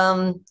you.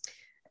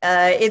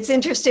 It's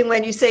interesting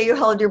when you say you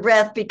hold your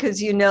breath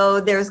because you know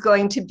there's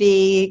going to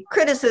be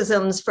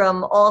criticisms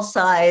from all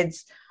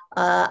sides.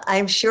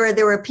 I'm sure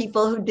there were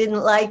people who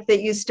didn't like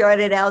that you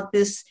started out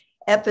this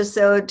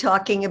episode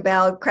talking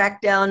about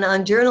crackdown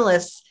on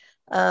journalists.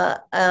 You're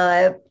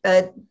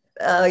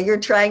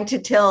trying to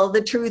tell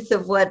the truth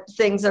of what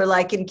things are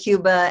like in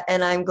Cuba,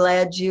 and I'm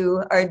glad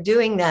you are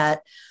doing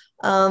that.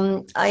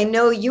 I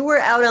know you were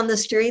out on the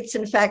streets.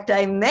 In fact,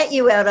 I met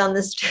you out on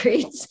the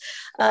streets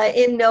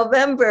in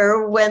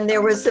November when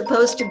there was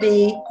supposed to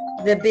be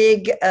the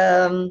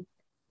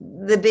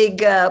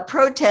big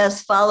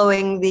protests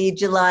following the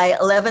July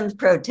 11th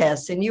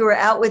protests. And you were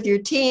out with your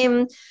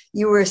team.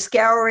 You were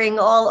scouring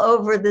all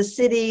over the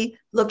city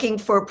looking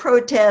for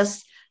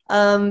protests.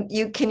 Can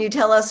you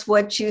tell us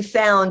what you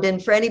found?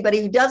 And for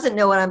anybody who doesn't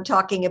know what I'm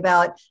talking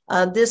about,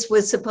 this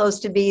was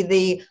supposed to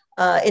be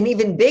an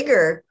even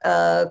bigger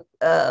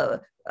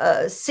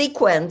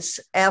sequence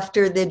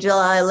after the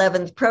July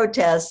 11th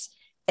protests.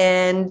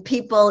 And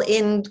people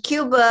in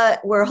Cuba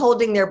were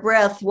holding their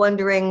breath,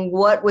 wondering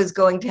what was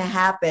going to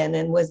happen.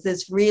 And was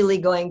this really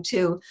going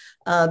to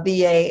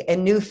be a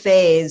new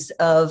phase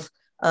of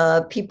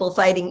people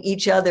fighting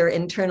each other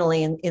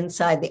internally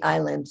inside the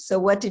island? So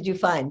what did you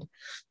find?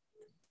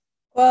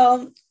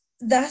 Well,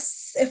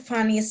 that's a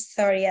funny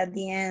story at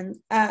the end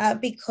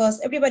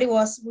because everybody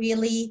was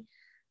really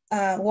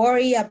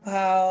worried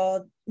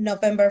about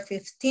November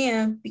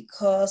 15th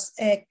because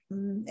a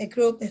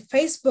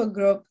Facebook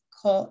group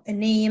called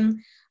named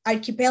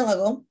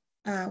Archipelago,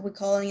 we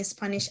call it in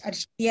Spanish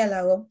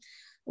Archipelago,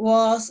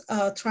 was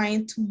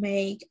trying to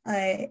make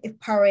a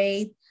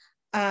parade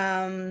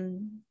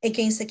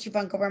against the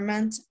Cuban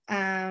government.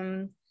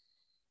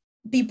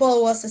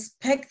 People was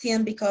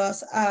expecting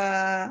because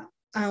I'm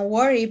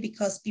worried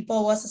because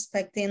people was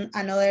expecting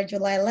another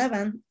July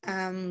 11th.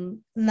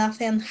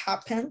 Nothing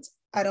happened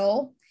at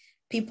all.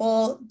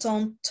 People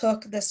don't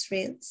talk the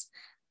streets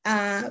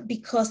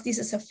because this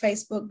is a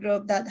Facebook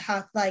group that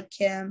have like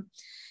a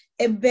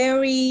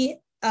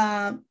very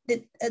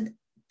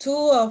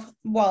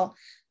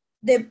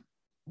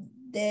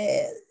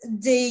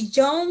the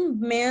young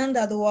man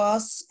that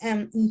was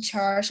in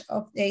charge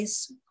of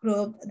this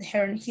group,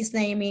 his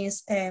name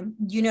is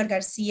Junior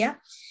Garcia,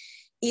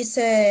 is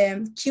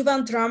a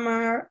Cuban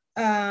drummer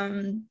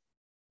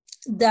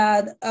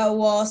that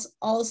was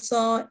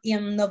also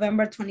in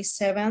November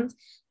 27th,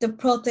 the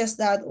protest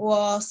that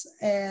was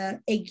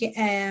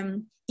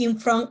in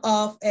front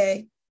of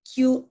a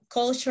Cuban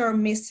culture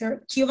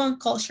minister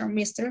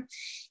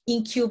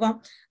in Cuba.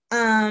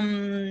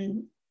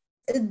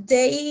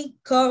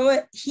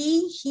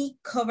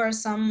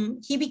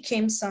 He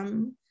became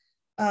some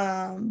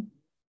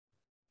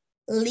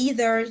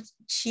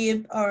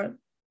leadership or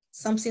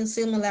something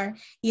similar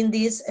in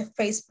this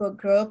Facebook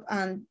group,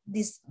 and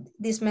this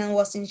man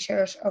was in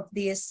charge of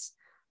this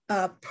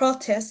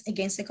protest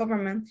against the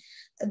government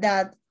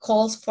that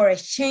calls for a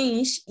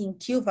change in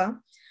Cuba.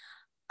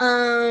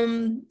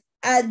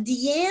 At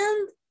the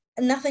end,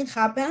 nothing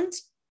happened.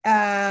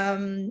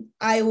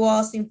 I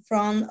was in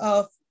front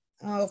of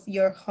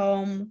your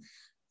home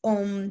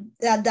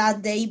that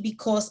day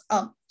because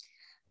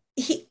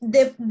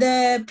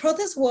the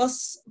protest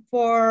was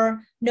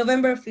for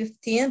November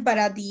 15th, but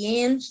at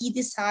the end he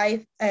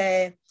decided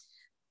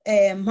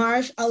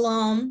march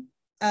alone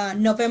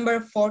November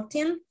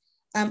 14th.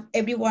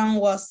 Everyone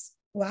was,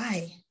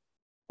 why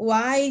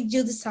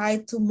you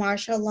decide to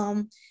march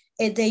alone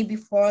a day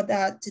before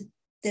that,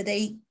 the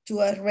day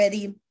you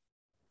already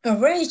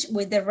arranged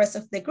with the rest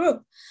of the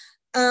group?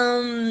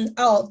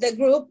 The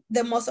group,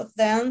 the most of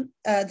them,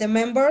 the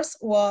members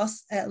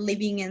was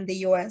living in the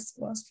US.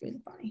 Was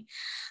really funny.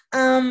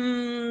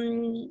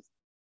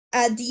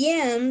 At the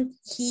end,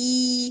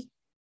 he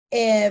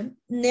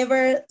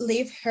never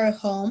left her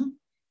home,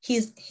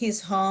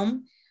 his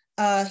home.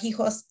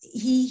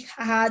 He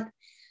had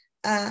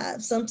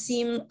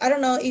something, I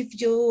don't know if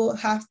you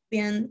have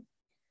been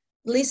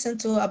listened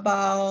to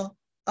about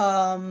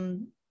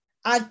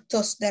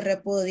actos de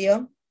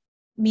repudio.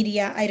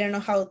 Media, I don't know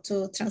how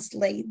to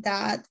translate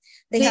that.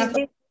 They have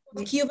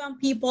Cuban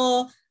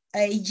people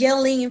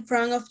yelling in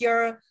front of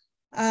your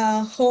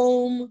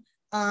home,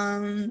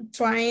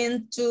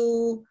 trying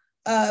to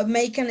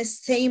make a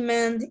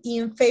statement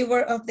in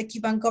favor of the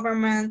Cuban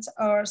government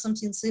or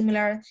something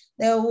similar.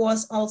 There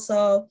was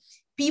also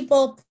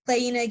people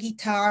playing a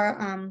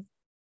guitar,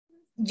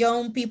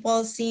 young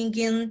people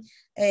singing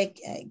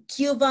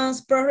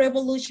Cubans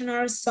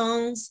pro-revolutionary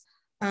songs.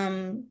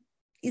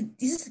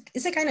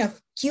 It's a kind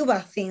of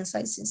Cuba thing,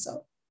 I think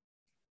so.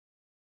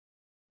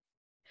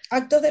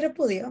 Acto de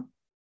repudio.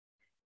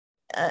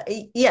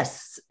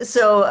 Yes.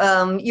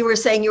 So you were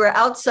saying you were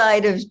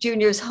outside of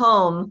Junior's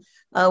home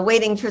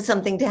waiting for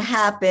something to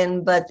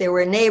happen, but there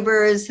were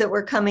neighbors that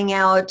were coming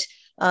out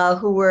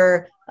who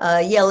were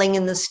yelling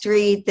in the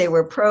street. They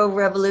were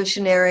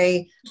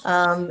pro-revolutionary.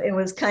 It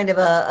was kind of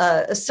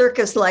a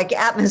circus-like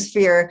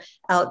atmosphere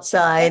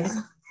outside.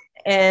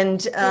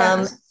 And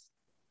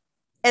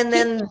and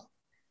then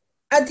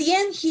at the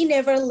end, he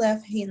never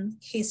left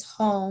his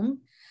home.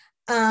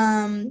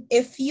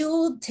 A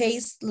few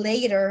days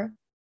later,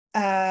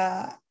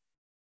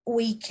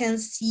 we can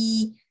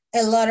see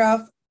a lot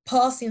of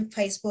posts in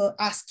Facebook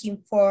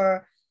asking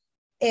for,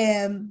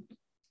 the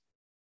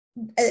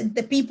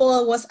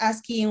people was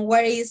asking,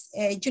 where is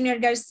Junior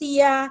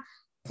Garcia?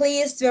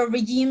 Please, the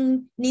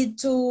regime need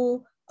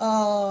to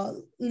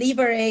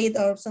liberate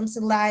or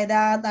something like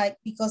that, like,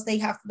 because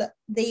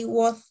they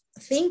were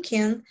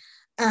thinking,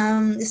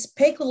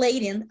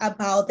 speculating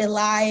about the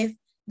life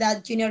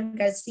that Junior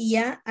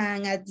Garcia,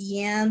 and at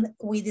the end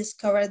we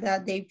discovered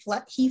that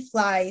he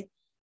fly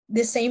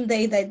the same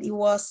day that it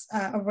was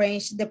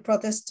arranged the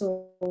protest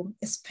to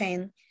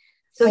Spain.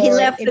 So he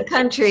left the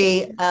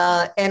country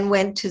and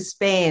went to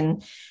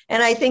Spain.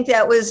 And I think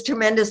that was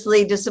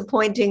tremendously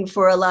disappointing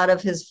for a lot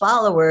of his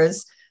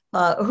followers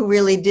who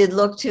really did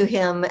look to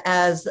him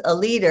as a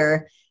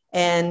leader.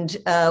 And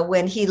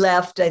when he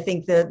left, I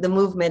think the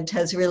movement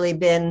has really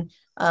been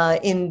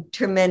in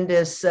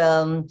tremendous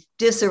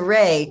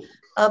disarray.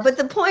 But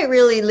the point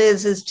really,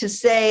 Liz, is to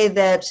say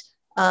that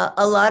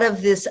a lot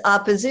of this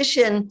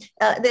opposition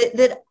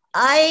that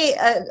I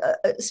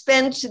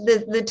spent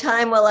the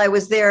time while I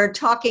was there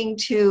talking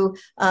to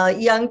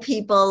young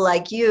people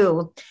like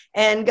you,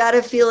 and got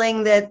a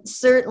feeling that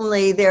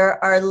certainly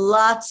there are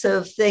lots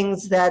of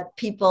things that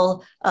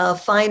people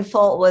find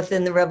fault with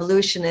in the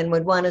revolution and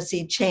would want to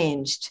see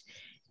changed.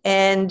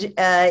 And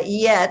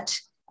yet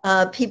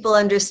people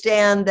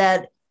understand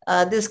that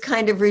this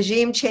kind of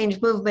regime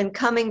change movement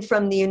coming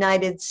from the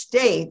United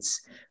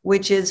States,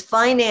 which is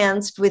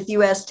financed with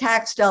US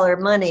tax dollar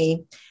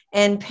money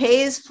and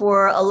pays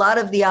for a lot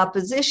of the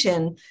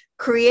opposition,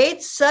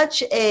 creates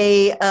such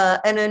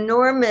an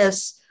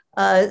enormous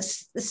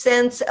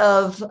sense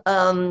of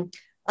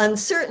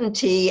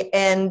uncertainty.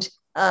 And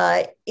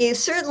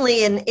is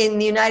certainly in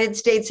the United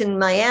States, in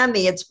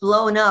Miami, it's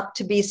blown up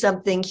to be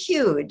something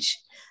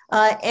huge.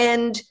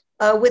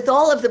 With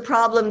all of the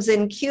problems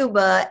in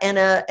Cuba and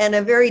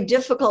a very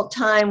difficult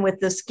time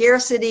with the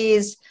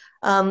scarcities,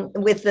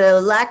 with the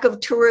lack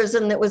of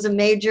tourism that was a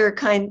major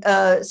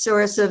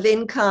source of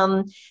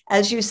income,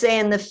 as you say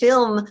in the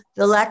film,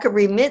 the lack of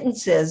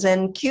remittances.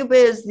 And Cuba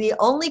is the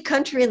only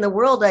country in the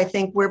world, I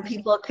think, where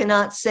people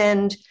cannot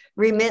send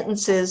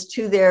remittances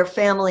to their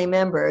family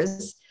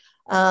members.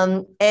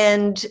 With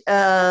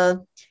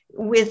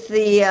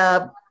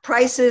the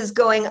prices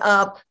going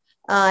up,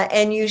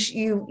 and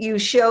you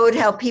showed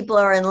how people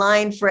are in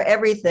line for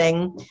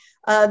everything,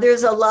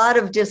 there's a lot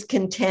of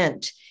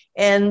discontent.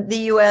 And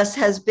the US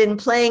has been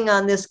playing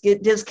on this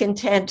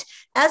discontent,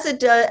 as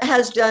it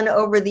has done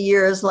over the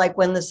years, like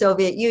when the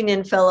Soviet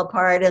Union fell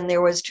apart and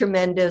there was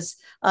tremendous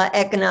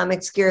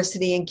economic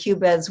scarcity in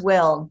Cuba as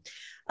well.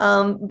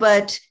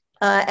 But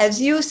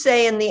as you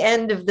say in the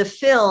end of the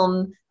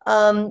film,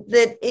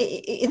 that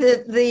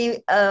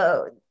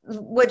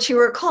what you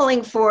were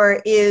calling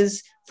for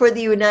is for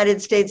the United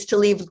States to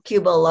leave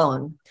Cuba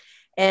alone.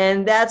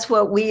 And that's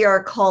what we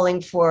are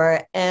calling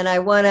for. And I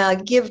want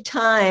to give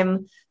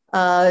time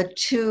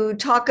to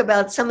talk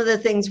about some of the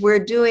things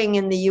we're doing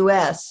in the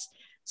US.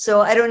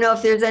 So I don't know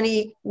if there's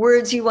any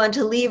words you want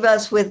to leave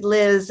us with,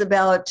 Liz,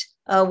 about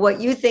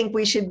what you think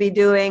we should be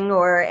doing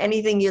or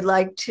anything you'd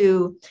like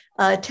to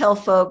tell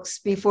folks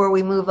before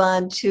we move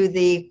on to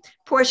the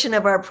portion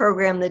of our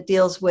program that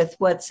deals with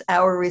what's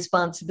our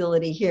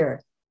responsibility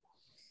here.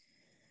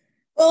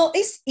 Well,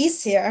 it's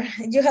easier.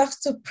 You have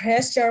to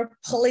pressure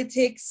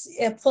politicians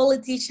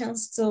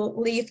to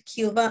leave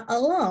Cuba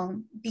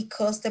alone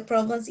because the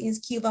problems in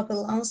Cuba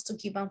belongs to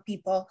Cuban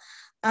people.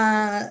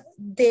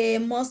 The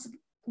most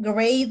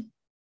great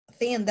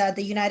thing that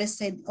the United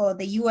States or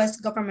the US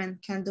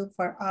government can do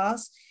for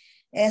us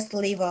is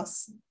leave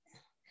us.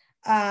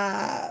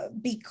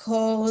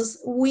 Because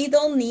we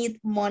don't need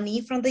money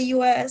from the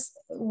US.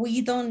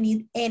 We don't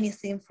need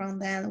anything from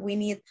them. We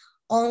need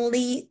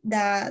only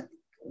that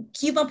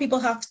Cuban people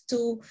have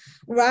to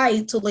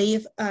right to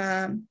live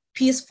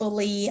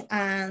peacefully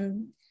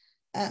and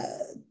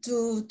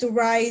to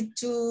right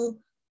to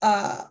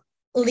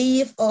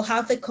live or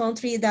have the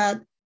country that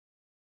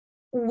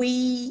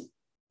we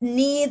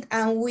need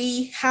and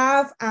we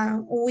have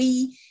and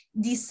we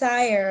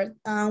desire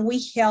and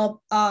we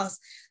help us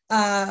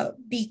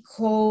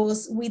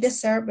because we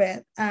deserve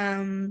it.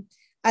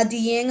 At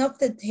the end of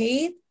the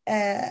day,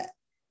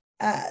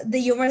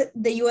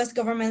 the U.S.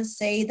 government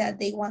say that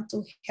they want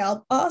to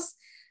help us,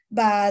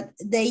 but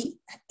they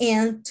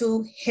aim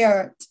to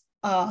hurt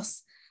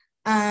us.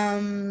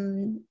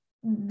 For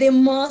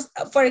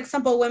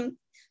example, when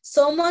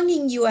someone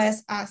in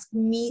U.S. asked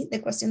me the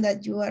question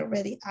that you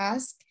already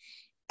asked,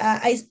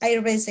 I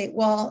already say,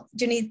 well,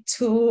 you need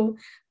to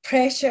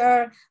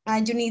pressure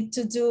and you need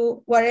to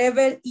do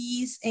whatever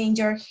is in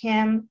your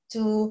hand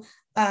to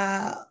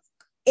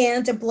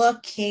end the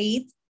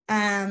blockade,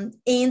 end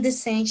the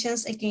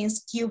sanctions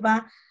against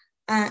Cuba,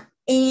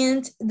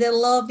 and the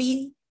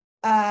lobby,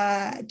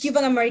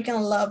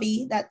 Cuban-American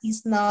lobby that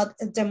is not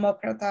a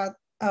Democrat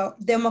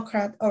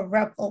or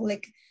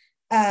Republic,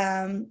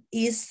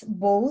 is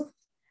both.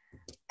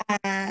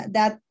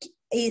 And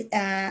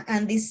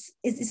this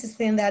is a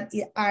thing that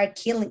are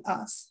killing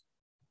us.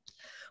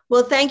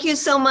 Well, thank you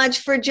so much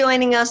for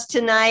joining us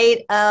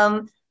tonight.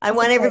 I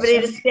want everybody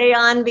to stay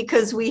on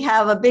because we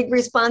have a big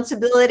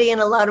responsibility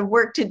and a lot of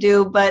work to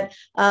do, but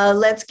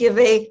let's give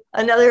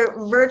another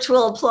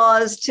virtual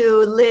applause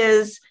to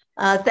Liz.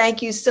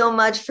 Thank you so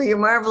much for your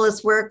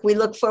marvelous work. We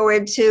look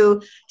forward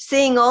to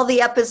seeing all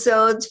the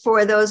episodes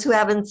for those who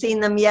haven't seen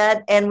them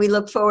yet, and we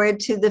look forward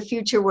to the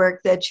future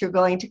work that you're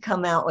going to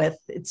come out with.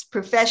 It's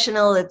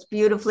professional, it's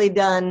beautifully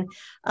done,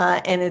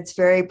 and it's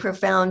very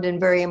profound and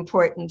very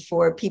important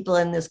for people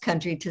in this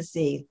country to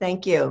see.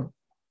 Thank you.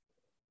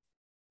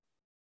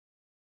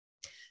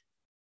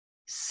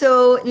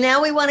 So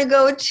now we want to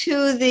go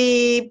to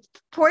the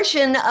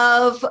portion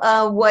of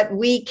what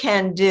we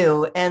can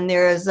do. And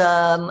there's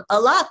a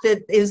lot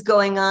that is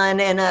going on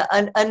and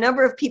a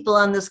number of people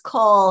on this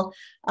call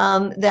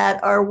that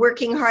are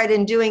working hard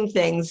and doing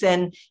things.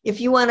 And if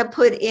you want to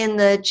put in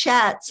the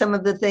chat some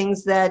of the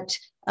things that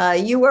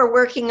you are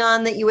working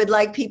on that you would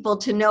like people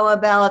to know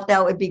about,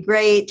 that would be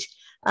great.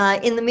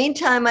 In the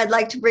meantime, I'd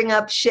like to bring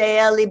up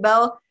Shea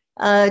Libo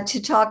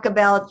to talk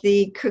about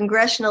the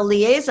congressional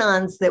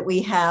liaisons that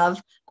we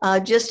have.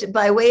 Just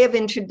by way of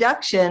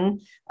introduction,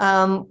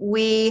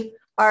 we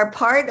are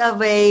part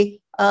of a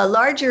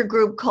larger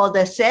group called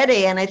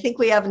ASERE, and I think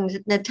we have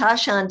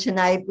Natasha on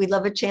tonight. We'd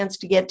love a chance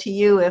to get to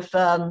you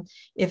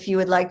if you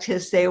would like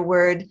to say a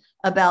word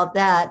about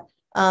that.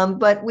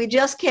 But we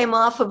just came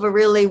off of a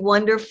really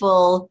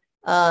wonderful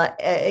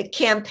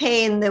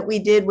campaign that we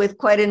did with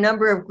quite a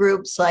number of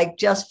groups like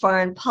Just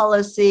Foreign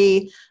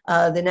Policy,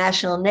 the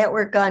National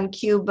Network on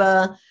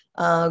Cuba,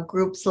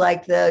 groups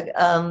like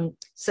the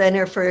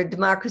Center for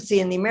Democracy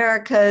in the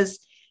Americas.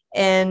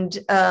 And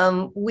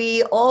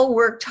we all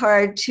worked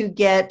hard to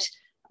get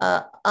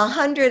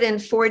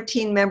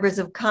 114 members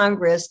of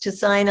Congress to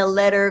sign a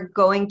letter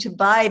going to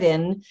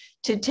Biden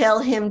to tell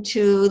him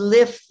to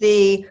lift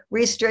the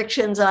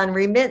restrictions on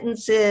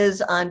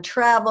remittances, on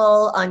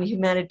travel, on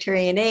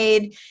humanitarian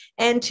aid,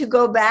 and to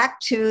go back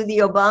to the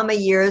Obama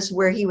years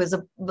where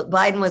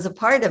Biden was a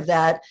part of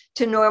that,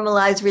 to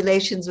normalize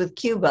relations with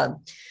Cuba.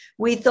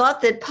 We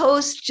thought that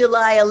post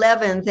July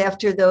 11th,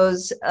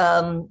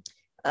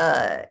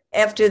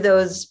 after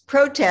those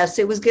protests,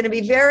 it was going to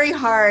be very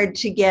hard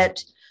to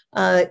get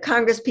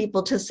Congress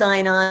people to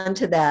sign on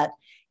to that.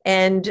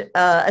 And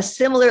a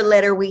similar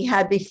letter we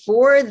had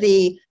before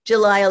the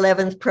July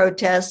 11th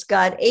protests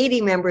got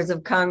 80 members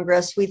of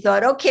Congress. We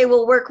thought, okay,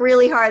 we'll work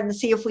really hard and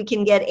see if we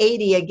can get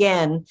 80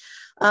 again.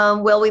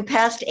 Well, we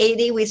passed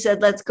 80. We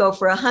said, let's go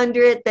for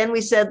 100. Then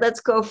we said,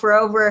 let's go for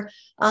over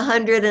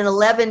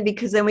 111,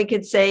 because then we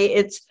could say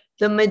it's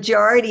the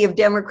majority of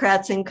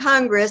Democrats in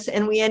Congress,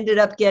 and we ended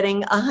up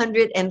getting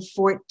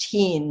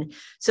 114.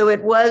 So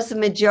it was the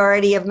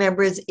majority of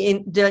members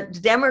in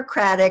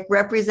Democratic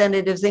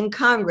representatives in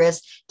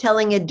Congress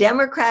telling a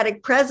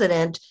Democratic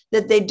president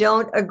that they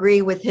don't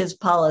agree with his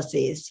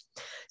policies.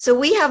 So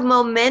we have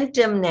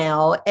momentum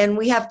now, and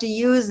we have to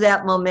use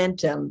that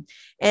momentum.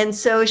 And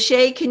so,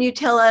 Shea, can you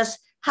tell us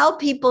how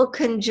people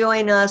can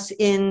join us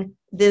in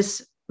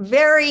this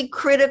very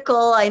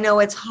critical, I know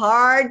it's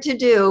hard to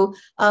do,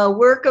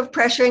 work of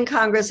pressuring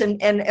Congress.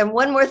 And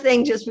one more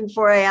thing just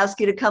before I ask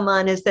you to come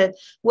on is that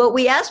what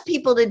we ask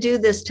people to do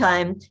this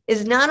time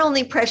is not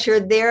only pressure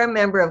their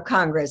member of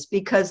Congress,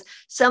 because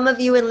some of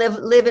you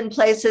live in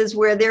places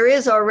where there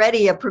is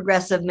already a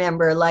progressive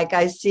member, like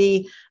I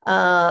see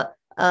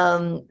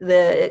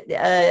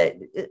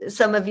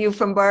some of you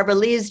from Barbara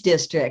Lee's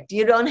district.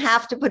 You don't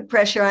have to put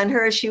pressure on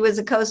her. She was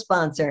a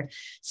co-sponsor.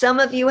 Some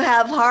of you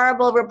have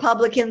horrible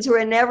Republicans who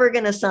are never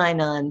going to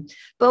sign on.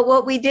 But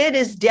what we did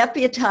is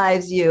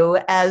deputize you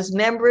as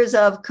members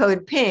of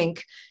Code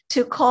Pink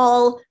to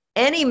call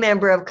any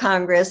member of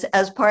Congress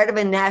as part of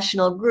a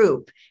national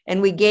group.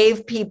 And we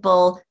gave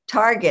people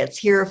targets.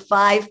 Here are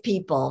 5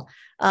 people.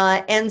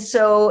 And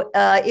so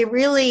it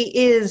really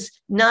is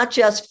not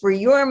just for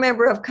your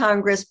member of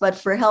Congress, but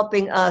for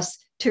helping us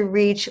to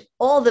reach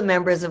all the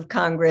members of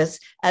Congress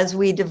as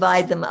we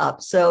divide them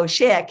up. So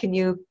Shea, can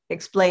you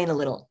explain a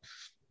little?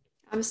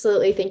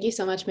 Absolutely. Thank you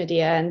so much,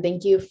 Medea. And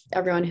thank you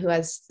everyone who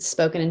has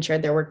spoken and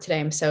shared their work today.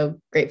 I'm so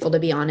grateful to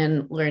be on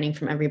and learning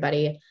from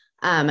everybody.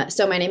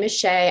 So my name is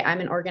Shea.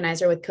 I'm an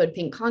organizer with Code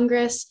Pink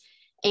Congress.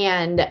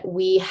 And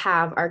we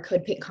have our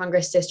Code Pink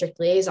Congress District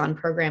Liaison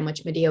program,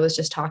 which Medea was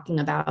just talking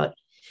about.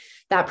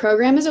 That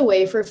program is a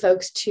way for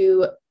folks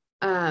to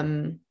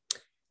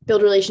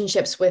build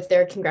relationships with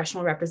their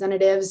congressional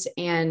representatives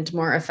and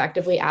more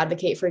effectively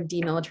advocate for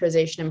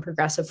demilitarization and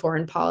progressive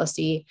foreign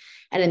policy,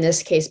 and in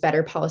this case,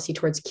 better policy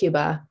towards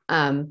Cuba.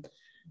 Our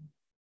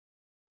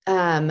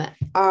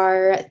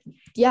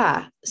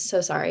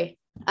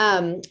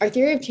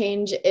theory of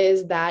change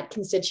is that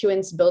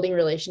constituents building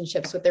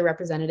relationships with their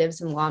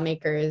representatives and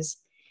lawmakers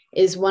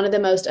is one of the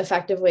most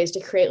effective ways to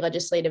create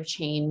legislative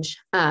change,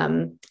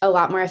 a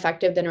lot more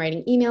effective than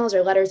writing emails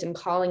or letters and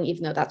calling,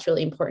 even though that's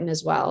really important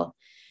as well.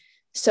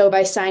 So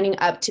by signing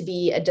up to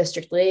be a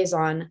district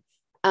liaison,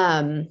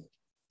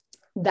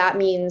 that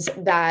means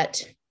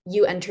that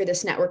you enter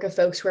this network of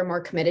folks who are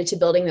more committed to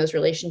building those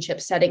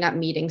relationships, setting up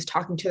meetings,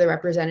 talking to the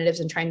representatives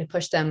and trying to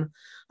push them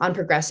on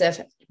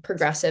progressive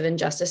and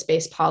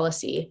justice-based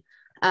policy.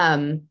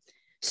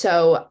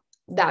 So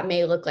that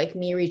may look like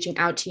me reaching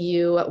out to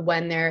you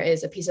when there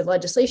is a piece of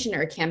legislation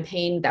or a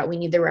campaign that we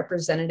need the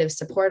representative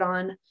support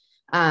on.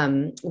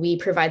 We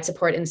provide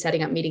support in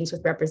setting up meetings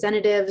with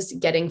representatives,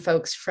 getting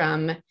folks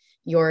from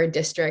your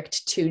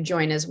district to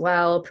join as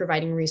well,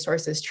 providing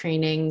resources,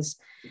 trainings,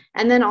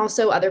 and then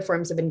also other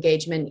forms of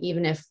engagement.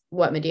 Even if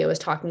what Medea was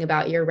talking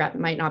about, your rep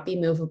might not be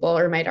movable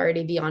or might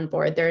already be on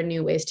board, there are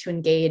new ways to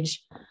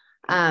engage.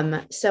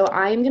 So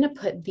I'm going to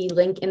put the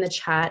link in the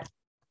chat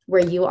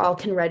where you all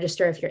can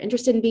register if you're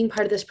interested in being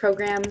part of this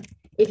program.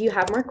 If you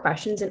have more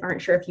questions and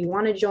aren't sure if you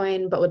want to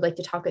join but would like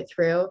to talk it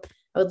through,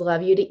 I would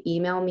love you to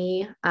email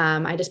me.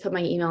 I just put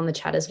my email in the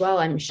chat as well.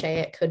 I'm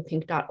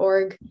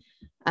shay@codepink.org.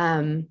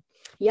 And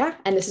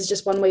this is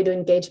just one way to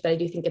engage, but I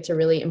do think it's a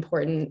really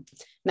important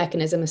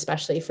mechanism,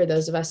 especially for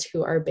those of us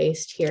who are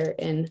based here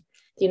in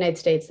the United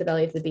States, the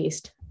belly of the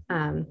beast.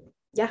 Thank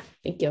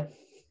you.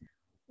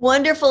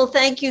 Wonderful.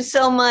 Thank you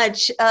so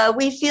much.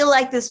 We feel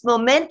like this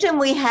momentum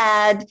we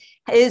had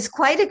is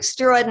quite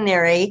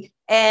extraordinary,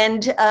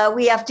 and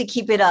we have to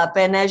keep it up.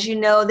 And as you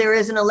know, there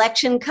is an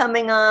election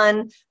coming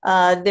on.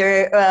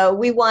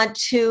 We want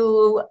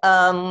to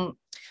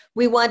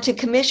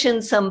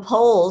commission some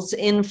polls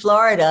in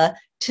Florida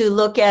to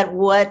look at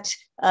what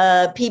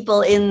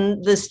people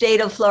in the state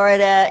of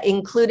Florida,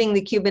 including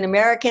the Cuban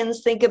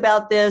Americans, think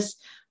about this.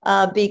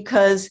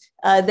 Because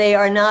they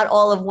are not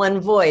all of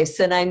one voice.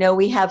 And I know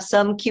we have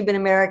some Cuban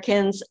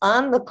Americans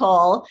on the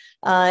call.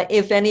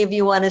 If any of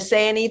you want to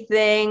say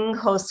anything,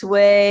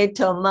 Josue,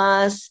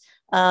 Tomas,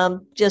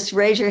 just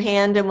raise your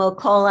hand and we'll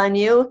call on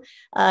you.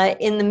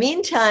 In the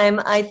meantime,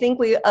 I think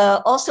we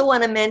also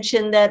want to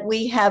mention that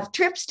we have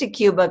trips to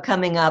Cuba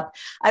coming up.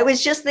 I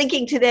was just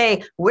thinking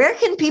today, where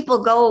can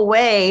people go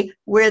away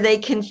where they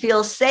can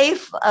feel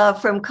safe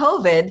from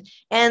COVID?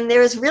 And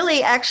there's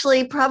really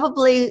actually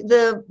probably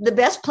the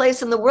best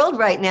place in the world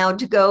right now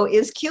to go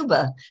is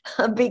Cuba,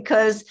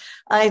 because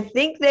I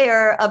think they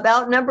are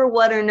about number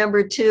 1 or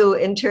number 2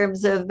 in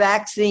terms of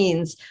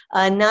vaccines.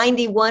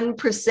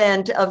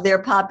 91% of their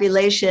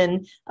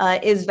population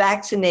is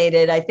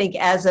vaccinated, I think,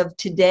 as of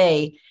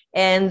today.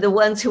 And the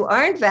ones who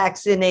aren't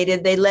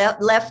vaccinated, they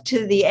left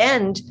to the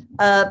end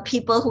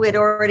people who had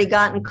already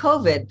gotten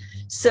COVID.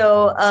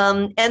 So,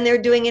 and they're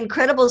doing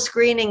incredible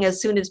screening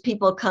as soon as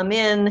people come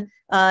in.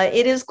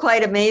 It is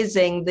quite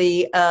amazing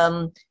the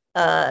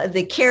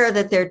care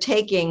that they're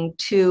taking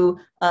to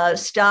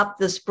stop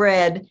the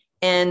spread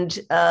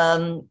and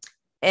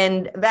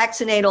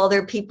vaccinate all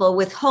their people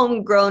with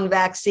homegrown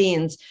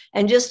vaccines.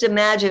 And just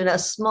imagine a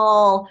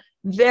small,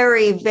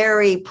 very,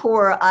 very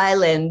poor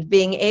island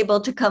being able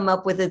to come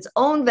up with its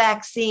own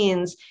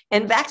vaccines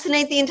and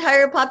vaccinate the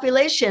entire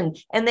population.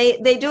 And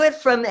they do it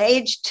from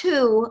age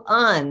 2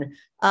 on.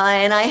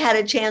 And I had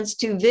a chance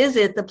to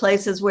visit the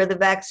places where the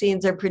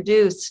vaccines are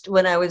produced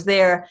when I was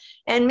there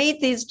and meet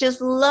these just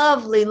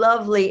lovely,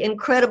 lovely,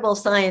 incredible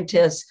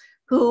scientists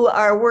who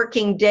are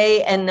working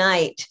day and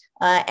night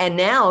and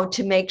now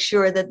to make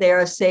sure that they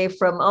are safe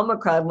from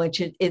Omicron,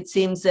 which it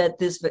seems that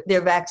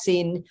their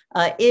vaccine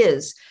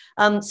is.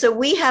 So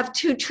we have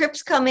 2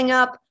 trips coming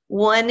up,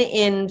 one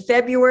in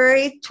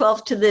February,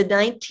 12th to the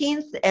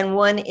 19th, and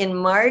one in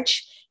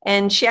March.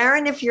 And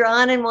Sharon, if you're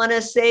on and want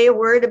to say a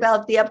word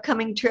about the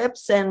upcoming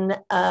trips and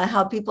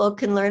how people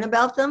can learn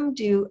about them,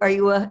 are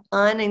you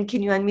on and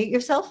can you unmute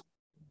yourself?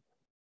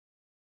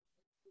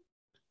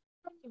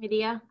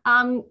 Medea.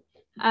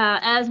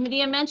 As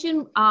Medea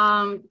mentioned,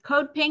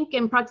 CODEPINK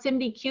and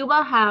Proximity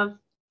Cuba have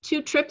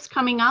 2 trips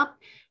coming up.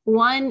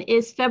 One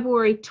is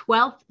February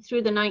 12th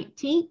through the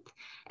 19th,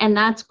 and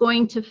that's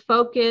going to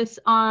focus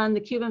on the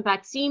Cuban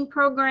vaccine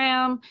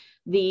program,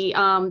 the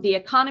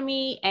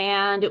economy,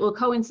 and it will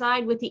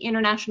coincide with the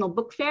International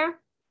Book Fair.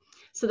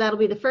 So that'll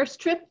be the first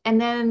trip. And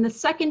then the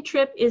second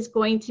trip is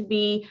going to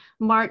be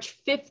March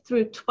 5th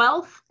through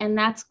 12th, and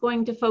that's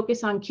going to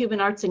focus on Cuban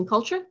arts and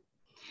culture.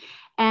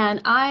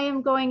 And I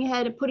am going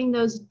ahead and putting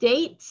those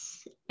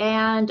dates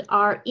and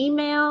our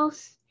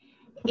emails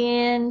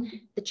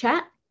in the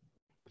chat.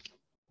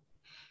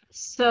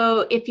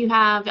 So if you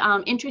have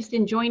interest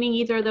in joining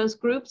either of those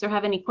groups or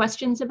have any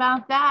questions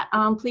about that,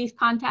 please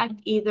contact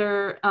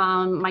either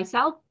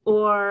myself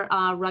or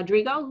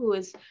Rodrigo, who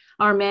is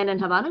our man in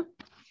Havana,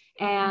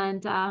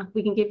 and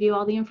we can give you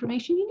all the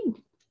information you need.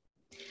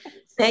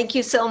 Thank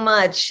you so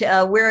much.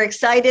 We're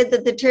excited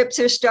that the trips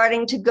are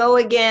starting to go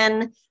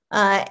again.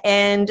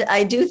 And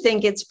I do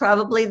think it's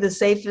probably the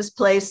safest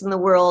place in the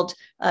world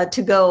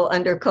to go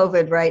under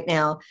COVID right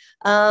now.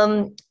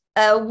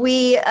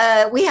 We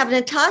have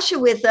Natasha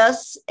with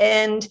us,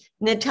 and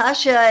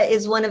Natasha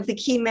is one of the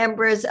key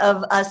members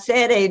of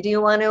ACERE. Do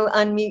you want to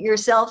unmute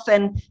yourself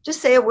and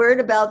just say a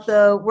word about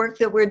the work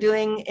that we're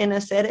doing in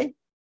ACERE?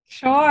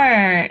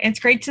 Sure.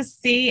 It's great to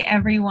see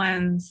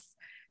everyone's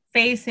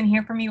face and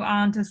hear from you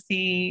all, and to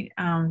see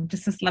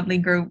just this lovely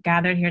group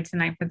gathered here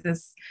tonight for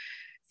this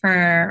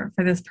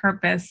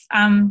purpose.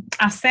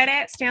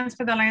 ACERE stands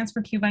for the Alliance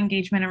for Cuba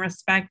Engagement and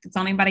Respect. It's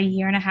only about a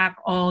year and a half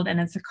old, and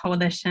it's a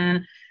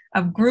coalition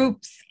of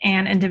groups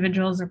and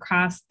individuals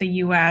across the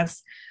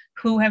U.S.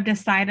 who have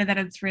decided that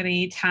it's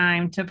really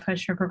time to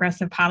push for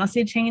progressive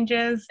policy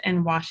changes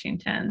in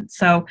Washington.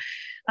 So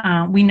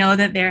we know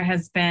that there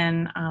has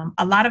been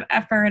a lot of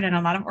effort and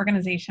a lot of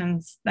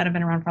organizations that have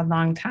been around for a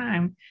long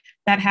time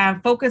that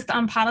have focused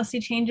on policy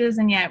changes,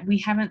 and yet we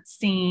haven't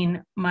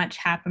seen much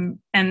happen.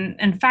 And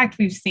in fact,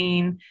 we've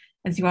seen,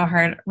 as you all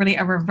heard, really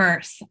a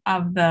reverse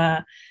of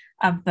the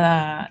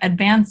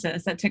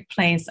advances that took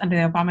place under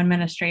the Obama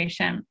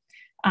administration,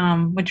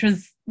 which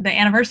was the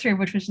anniversary,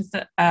 which was just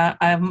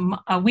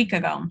a week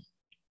ago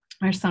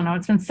or so. No,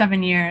 it's been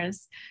 7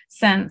 years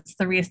since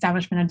the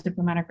reestablishment of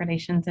diplomatic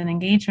relations and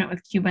engagement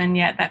with Cuba, and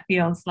yet that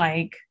feels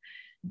like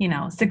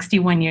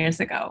 61 years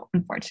ago,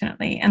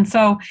 unfortunately. And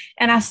so,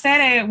 in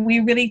ACERE,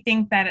 we really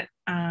think that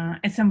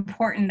it's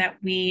important that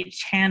we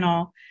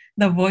channel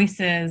the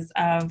voices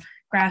of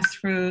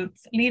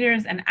grassroots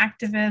leaders and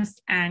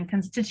activists and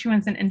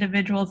constituents and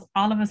individuals,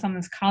 all of us on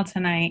this call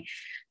tonight,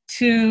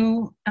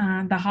 to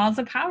the halls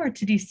of power,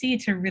 to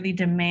DC, to really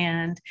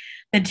demand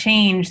the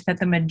change that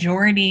the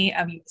majority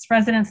of US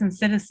residents and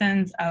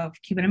citizens, of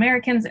Cuban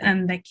Americans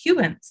and the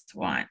Cubans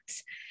want,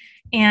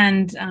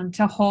 and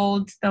to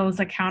hold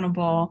those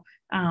accountable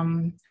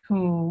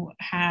who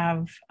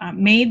have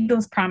made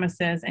those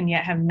promises and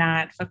yet have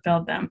not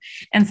fulfilled them.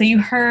 And so you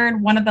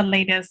heard one of the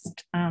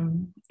latest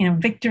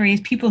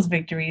victories, people's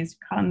victories,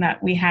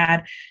 that we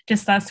had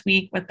just last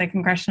week with the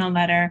congressional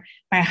letter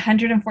by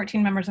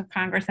 114 members of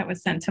Congress that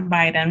was sent to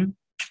Biden,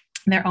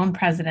 their own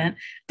president,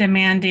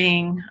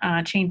 demanding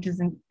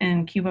changes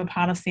in Cuba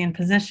policy and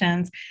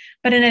positions.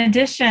 But in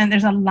addition,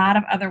 there's a lot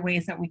of other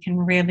ways that we can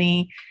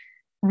really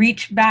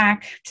reach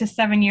back to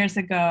 7 years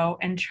ago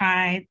and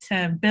try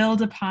to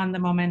build upon the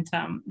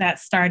momentum that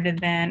started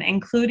then,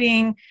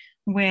 including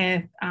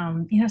with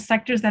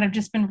sectors that have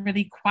just been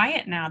really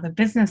quiet now: the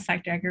business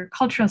sector,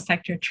 agricultural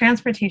sector,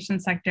 transportation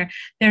sector.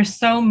 There's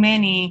so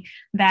many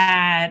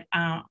that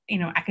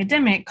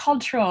academic,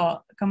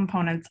 cultural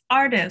components,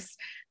 artists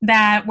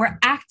that were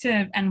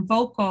active and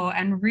vocal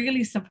and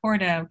really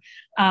supportive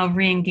of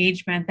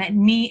re-engagement that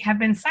have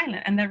been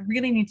silent and that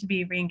really need to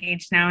be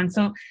re-engaged now. And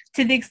so,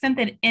 to the extent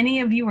that any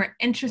of you are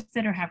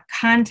interested or have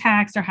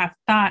contacts or have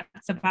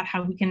thoughts about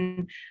how we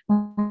can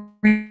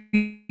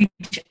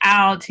reach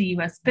out to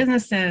U.S.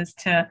 businesses,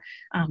 to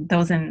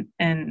those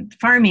in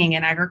farming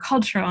and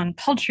agricultural and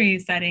poultry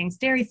settings,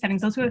 dairy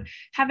settings, those who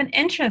have an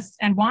interest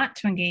and want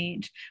to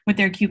engage with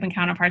their Cuban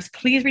counterparts,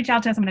 please reach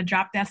out to us. I'm going to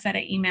drop that set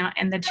of email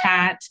in the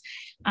chat.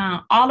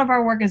 All of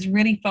our work is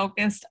really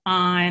focused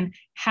on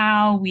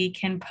how we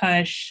can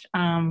push,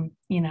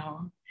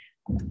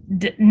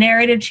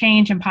 narrative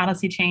change and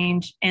policy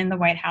change in the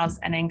White House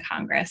and in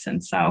Congress.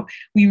 And so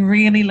we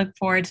really look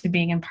forward to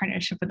being in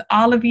partnership with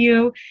all of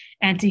you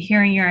and to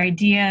hearing your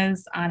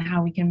ideas on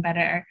how we can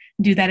better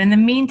do that. In the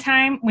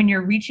meantime, when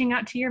you're reaching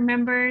out to your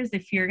members,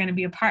 if you're going to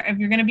be if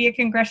you're going to be a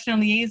congressional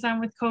liaison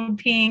with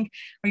CODEPINK,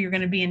 or you're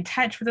going to be in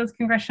touch with those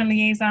congressional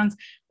liaisons,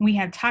 We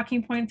have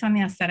talking points on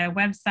the ACEDE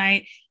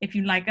website. If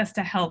you'd like us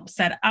to help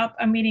set up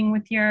a meeting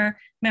with your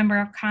member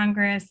of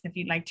Congress, if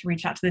you'd like to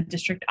reach out to the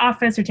district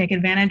office or take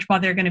advantage while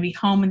they're going to be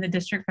home in the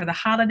district for the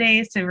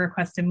holidays to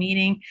request a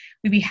meeting,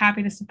 we'd be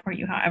happy to support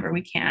you however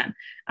we can.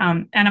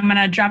 And I'm going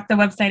to drop the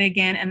website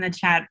again in the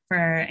chat for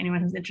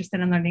anyone who's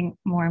interested in learning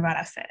more about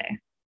ACEDE.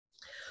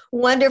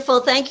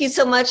 Wonderful. Thank you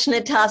so much,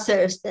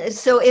 Natasha.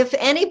 So if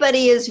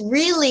anybody is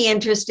really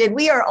interested,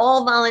 we are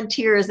all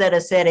volunteers at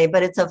ACEDE,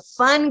 but it's a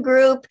fun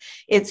group.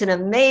 It's an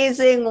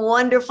amazing,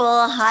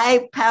 wonderful,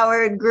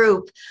 high-powered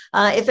group.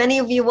 If any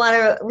of you want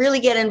to really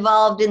get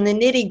involved in the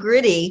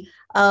nitty-gritty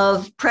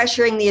of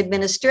pressuring the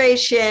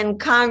administration,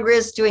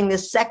 Congress, doing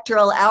this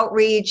sectoral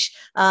outreach,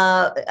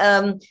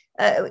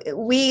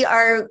 we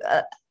are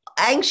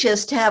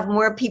anxious to have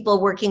more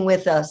people working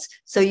with us.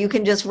 So you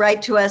can just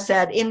write to us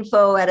at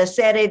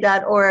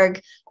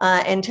info@acede.org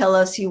and tell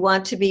us you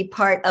want to be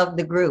part of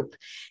the group.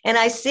 And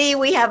I see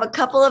we have a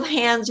couple of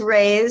hands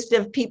raised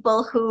of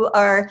people who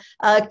are,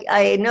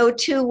 I know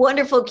two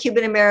wonderful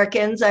Cuban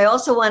Americans. I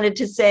also wanted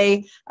to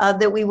say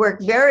that we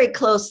work very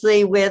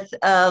closely with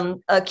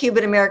a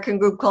Cuban American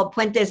group called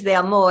Puentes de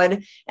Amor,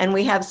 and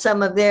we have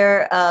some of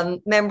their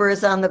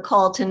members on the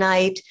call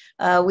tonight.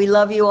 We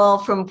love you all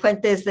from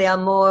Puentes de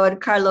Amor.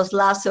 Carlos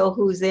Lasso,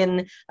 who's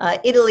in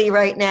Italy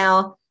right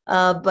now,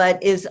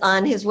 but is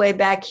on his way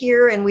back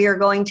here, and we are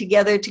going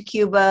together to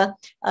Cuba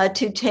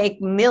to take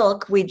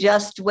milk. We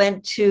just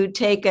went to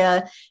take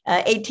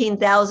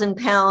 18,000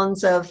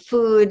 pounds of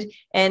food,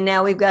 and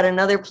now we've got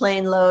another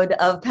plane load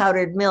of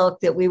powdered milk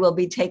that we will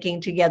be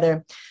taking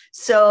together.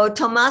 So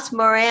Tomas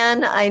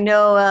Moran, I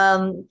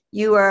know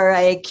you are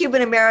a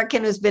Cuban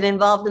American who's been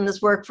involved in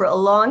this work for a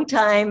long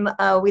time.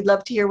 We'd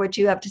love to hear what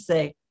you have to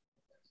say.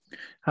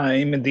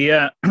 Hi,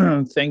 Medea.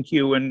 Thank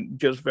you. And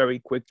just very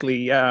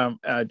quickly,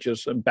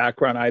 just some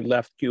background. I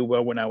left Cuba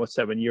when I was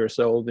 7 years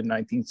old in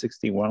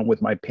 1961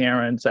 with my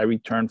parents. I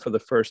returned for the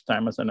first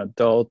time as an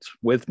adult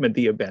with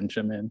Medea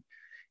Benjamin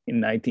in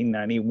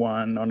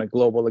 1991 on a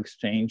global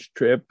exchange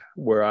trip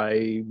where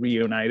I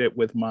reunited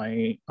with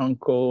my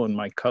uncle and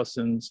my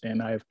cousins,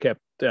 and I've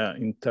kept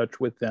in touch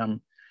with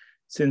them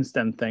since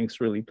then, thanks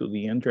really to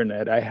the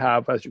internet. I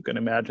have, as you can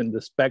imagine,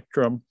 the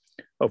spectrum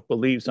of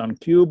beliefs on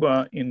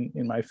Cuba in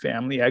my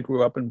family. I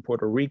grew up in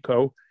Puerto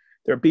Rico.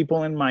 There are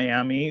people in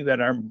Miami that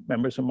are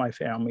members of my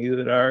family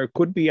that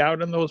could be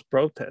out in those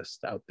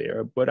protests out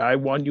there. But I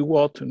want you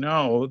all to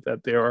know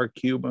that there are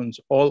Cubans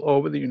all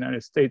over the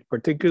United States,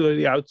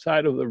 particularly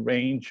outside of the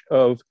range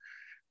of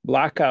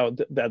blackout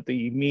that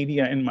the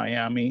media in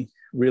Miami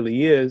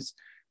really is,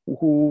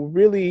 who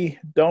really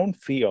don't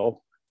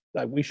feel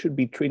that we should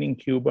be treating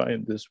Cuba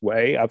in this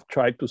way. I've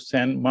tried to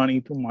send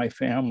money to my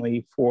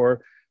family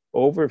for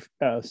over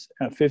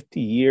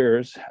 50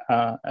 years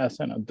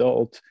as an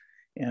adult.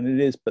 And it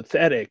is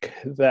pathetic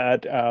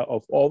that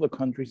of all the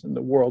countries in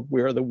the world,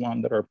 we're the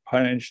one that are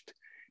punished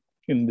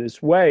in this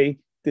way,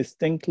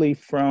 distinctly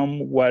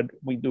from what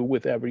we do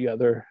with every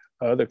other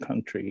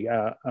country.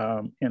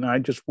 And I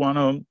just want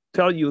to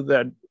tell you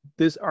that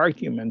this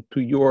argument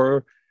to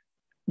your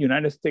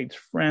United States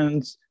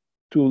friends,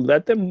 to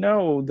let them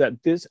know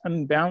that this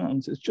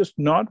unbalance is just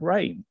not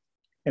right.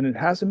 And it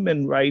hasn't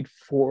been right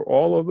for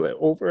all of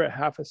over a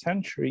half a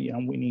century,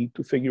 and we need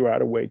to figure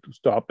out a way to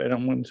stop it.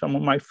 And when some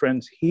of my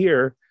friends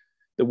hear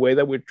the way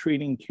that we're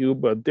treating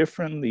Cuba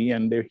differently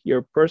and they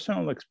hear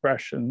personal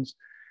expressions,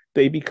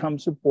 they become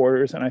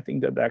supporters, and I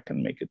think that that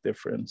can make a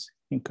difference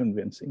in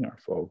convincing our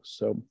folks.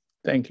 So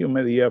thank you,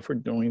 Medea, for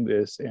doing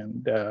this.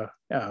 And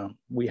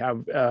we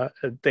have a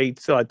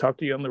date. So I talked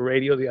to you on the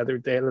radio the other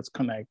day. Let's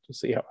connect to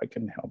see how I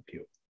can help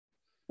you.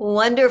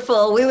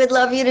 Wonderful. We would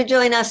love you to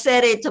join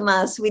ACEDE,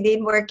 Tomas. We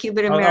need more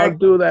Cuban Americans. I'll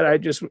do that. I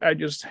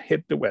just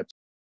hit the website.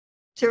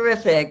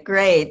 Terrific.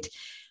 Great.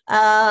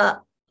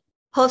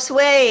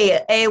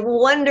 Josue, a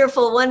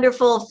wonderful,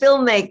 wonderful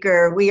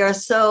filmmaker. We are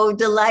so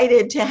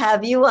delighted to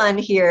have you on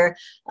here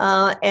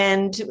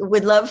and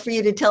would love for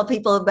you to tell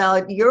people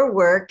about your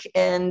work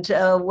and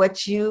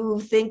what you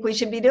think we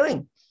should be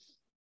doing.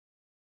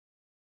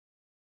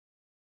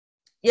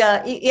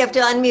 Yeah, you have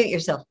to unmute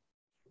yourself.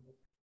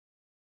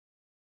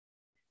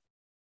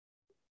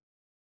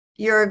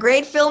 You're a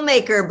great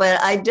filmmaker,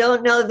 but I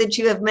don't know that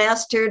you have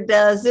mastered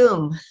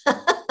Zoom.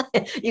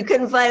 You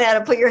couldn't find out how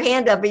to put your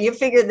hand up, but you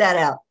figured that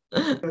out.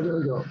 There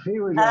we go.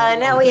 Here we go.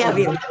 Now we have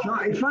you. No,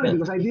 it's funny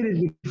because I did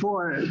it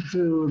before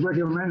to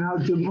recommend how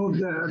to move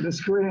the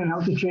screen and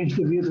how to change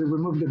the view to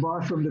remove the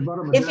bar from the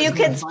bottom. If you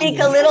could speak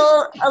a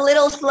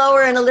little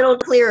slower and a little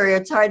clearer,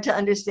 it's hard to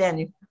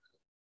understand you.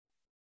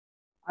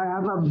 I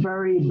have a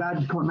very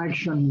bad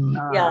connection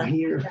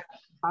here.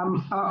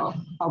 Of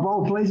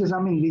all places,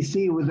 I'm in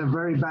DC with a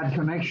very bad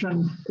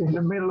connection in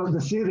the middle of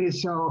the city.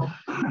 So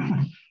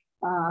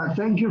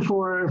thank you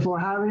for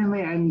having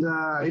me. And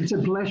it's a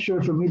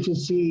pleasure for me to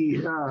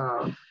see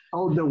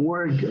all the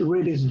work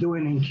Reed is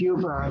doing in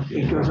Cuba,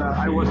 because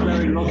I was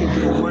very lucky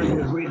to work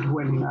with Reed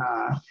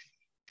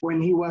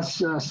when he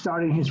was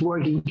starting his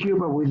work in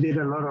Cuba. We did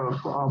a lot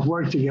of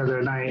work together,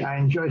 and I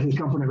enjoyed his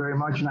company very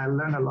much, and I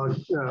learned a lot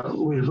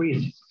with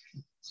Reed.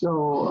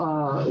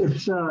 So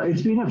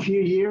it's been a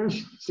few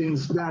years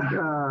since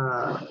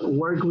that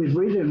work with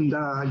Reed, and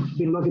I've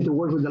been lucky to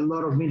work with a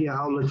lot of media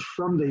outlets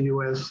from the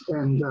US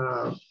and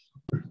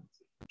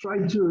try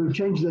to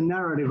change the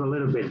narrative a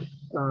little bit.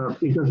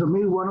 Because for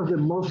me, one of the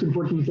most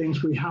important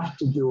things we have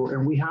to do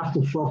and we have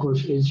to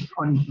focus is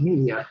on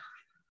media.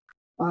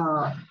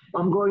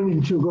 I'm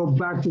going to go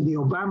back to the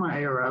Obama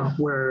era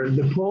where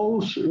the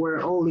polls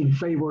were all in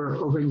favor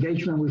of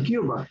engagement with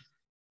Cuba.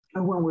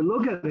 And when we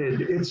look at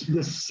it, it's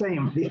the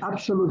same, the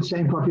absolute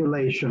same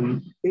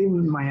population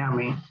in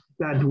Miami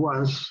that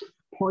was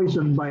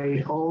poisoned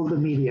by all the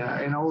media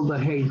and all the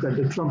hate that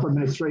the Trump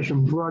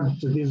administration brought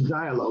to this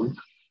dialogue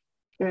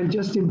and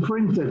just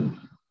imprinted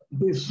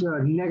this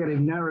negative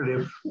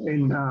narrative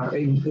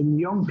in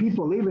young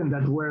people even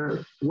that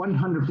were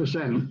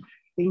 100%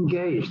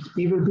 engaged,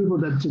 even people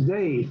that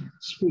today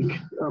speak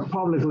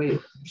publicly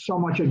so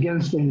much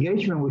against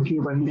engagement with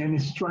Cuba and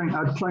is trying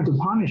to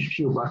punish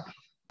Cuba.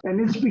 And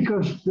it's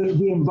because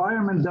the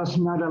environment does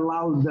not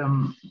allow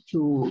them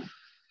to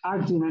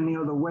act in any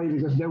other way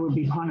because they will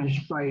be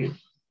punished by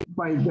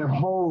the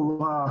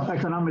whole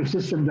economic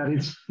system that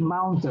is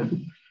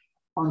mounted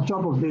on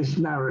top of this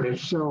narrative.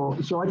 So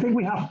I think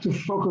we have to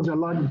focus a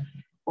lot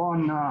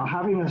on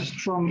having a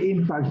strong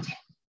impact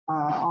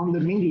on the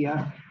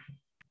media.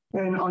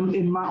 And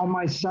on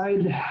my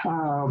side,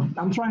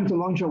 I'm trying to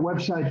launch a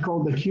website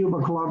called the Cuba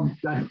Club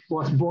that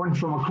was born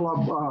from a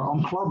club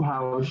on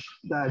Clubhouse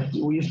that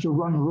we used to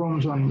run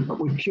rooms on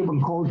with Cuban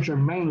culture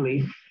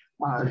mainly,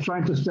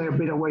 trying to stay a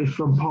bit away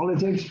from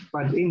politics.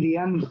 But in the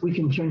end, we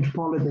can change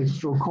politics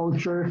through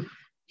culture,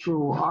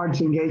 through arts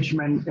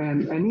engagement,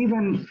 and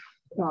even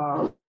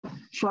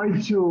try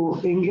to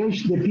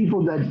engage the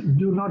people that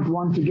do not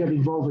want to get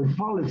involved in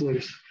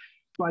politics,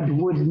 but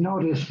would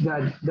notice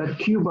that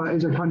Cuba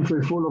is a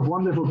country full of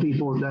wonderful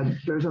people, that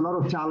there's a lot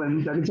of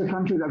talent, that it's a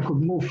country that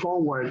could move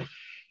forward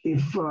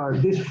if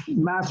this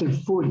massive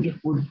food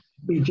would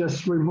be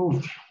just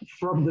removed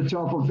from the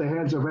top of the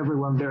heads of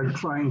everyone there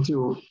trying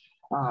to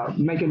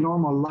make a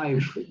normal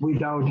life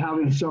without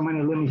having so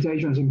many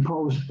limitations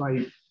imposed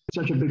by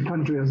such a big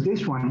country as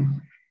this one.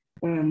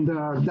 And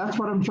that's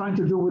what I'm trying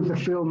to do with the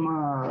film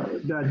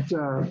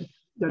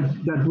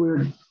that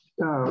we're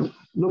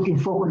looking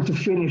forward to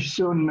finish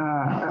soon.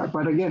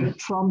 But again,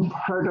 Trump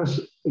hurt us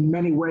in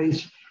many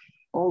ways.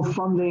 All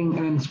funding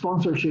and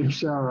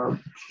sponsorships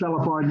fell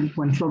apart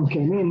when Trump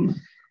came in,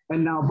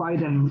 and now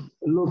Biden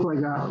looked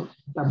like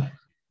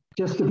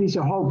just a piece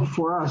of hope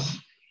for us.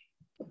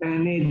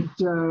 And it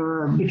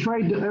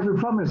betrayed every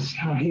promise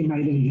he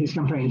made in his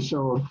campaign.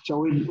 So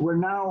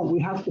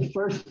we have the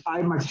first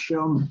IMAX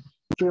film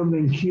filmed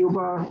in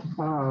Cuba.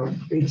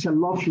 It's a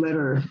love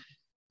letter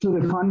to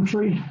the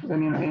country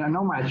and an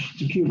homage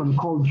to Cuban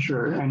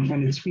culture and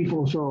its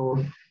people.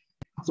 So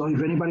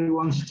if anybody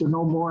wants to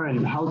know more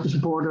and how to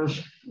support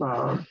us,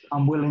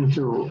 I'm willing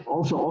to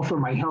also offer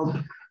my help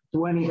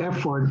to any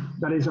effort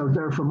that is out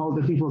there from all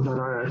the people that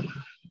are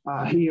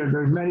here.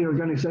 There are many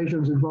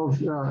organizations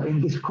involved in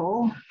this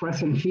call,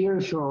 present here.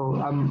 So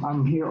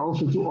I'm here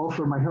also to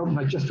offer my help,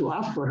 not just to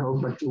ask for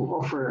help, but to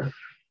offer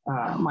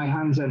my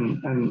hands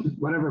and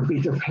whatever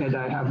bit of head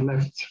I have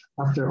left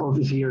after all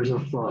these years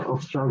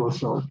of struggle.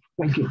 So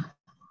thank you.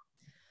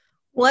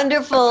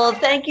 Wonderful.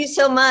 Thank you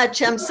so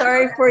much. I'm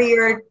sorry for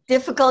your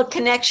difficult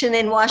connection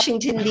in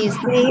Washington,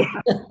 D.C.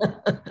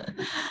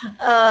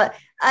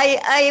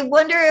 I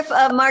wonder if,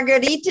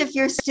 Marguerite, if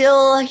you're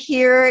still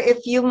here,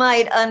 if you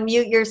might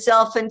unmute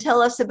yourself and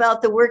tell us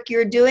about the work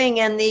you're doing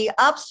and the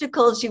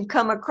obstacles you've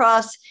come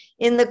across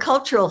in the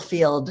cultural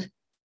field.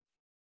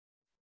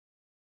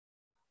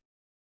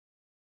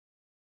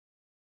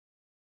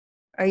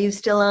 Are you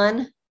still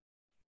on?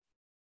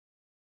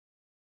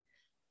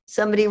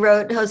 Somebody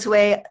wrote,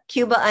 Josue,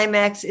 Cuba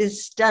IMAX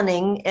is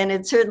stunning, and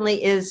it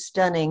certainly is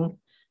stunning.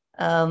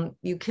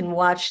 You can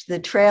watch the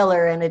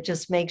trailer and it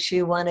just makes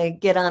you want to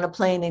get on a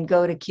plane and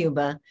go to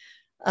Cuba.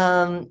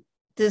 Can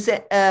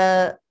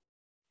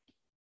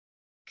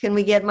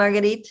we get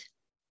Marguerite?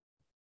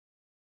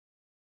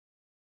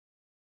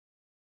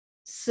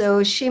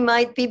 So she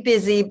might be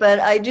busy, but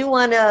I do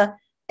want to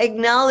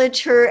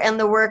acknowledge her and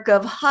the work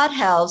of Hot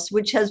House,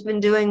 which has been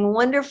doing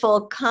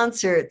wonderful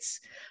concerts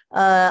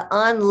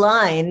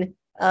online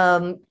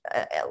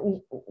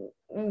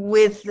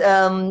with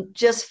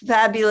just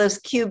fabulous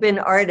Cuban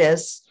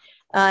artists.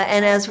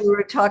 And as we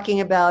were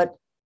talking about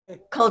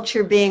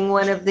culture being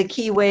one of the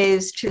key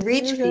ways to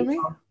reach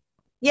people.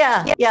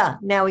 Yeah,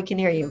 now we can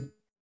hear you.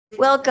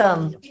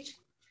 Welcome.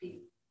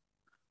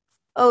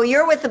 Oh,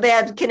 you're with the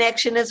bad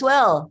connection as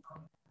well.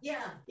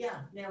 Yeah,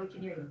 now we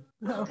can hear you.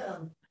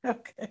 Welcome.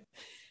 Okay,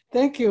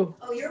 thank you.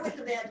 Oh, you're with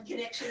the bad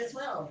connection as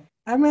well.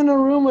 I'm in a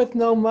room with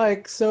no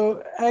mic,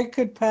 so I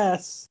could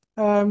pass.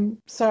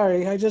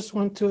 Sorry, I just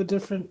went to a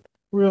different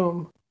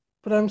room,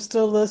 but I'm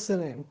still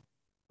listening.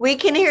 We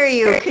can hear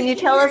you. Can you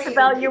tell us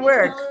about your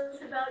work?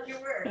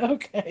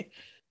 Okay,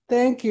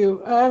 thank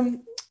you.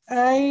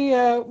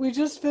 We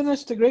just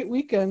finished a great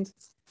weekend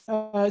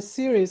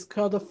series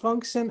called A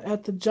Function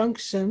at the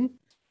Junction,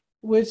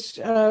 which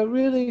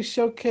really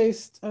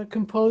showcased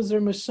composer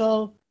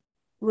Michelle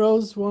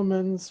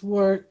Rosewoman's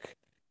work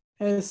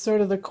as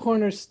sort of the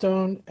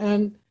cornerstone.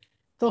 And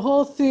the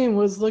whole theme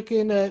was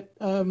looking at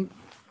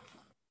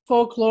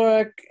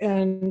folkloric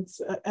and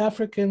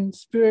African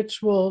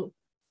spiritual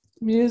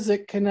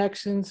music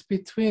connections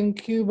between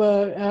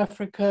Cuba,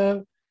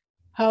 Africa,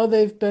 how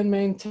they've been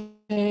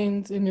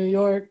maintained in New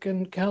York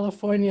and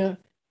California.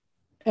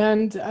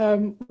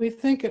 And we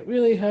think it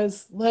really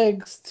has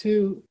legs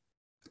to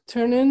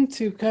turn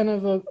into kind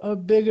of a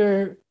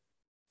bigger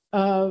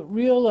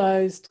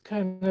realized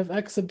kind of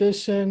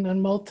exhibition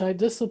and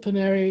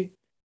multidisciplinary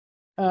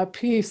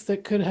piece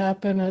that could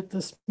happen at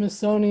the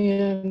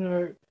Smithsonian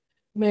or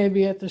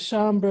maybe at the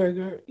Schomburg,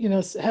 or, you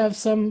know, have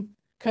some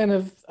kind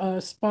of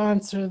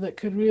sponsor that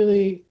could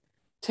really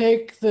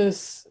take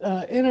this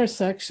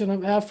intersection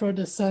of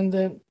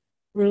Afro-descendant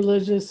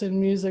religious and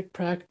music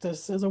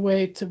practice as a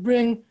way to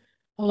bring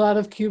a lot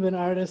of Cuban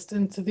artists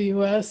into the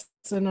US,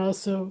 and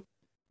also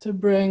to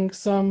bring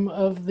some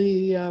of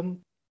the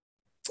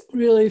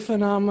really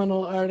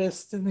phenomenal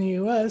artists in the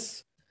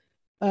US,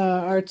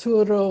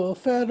 Arturo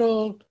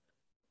O'Farrill,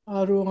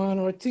 Ruan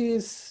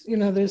Ortiz. You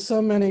know, there's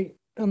so many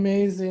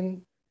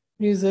amazing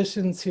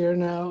musicians here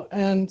now.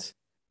 And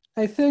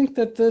I think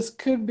that this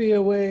could be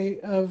a way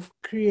of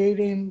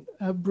creating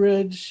a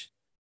bridge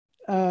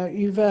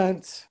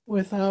event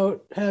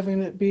without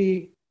having it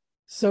be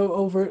so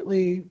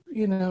overtly,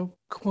 you know,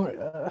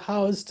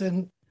 housed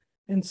in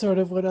sort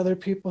of what other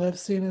people have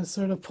seen as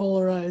sort of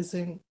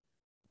polarizing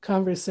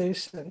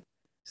conversation.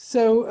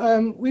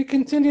 So we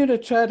continue to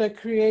try to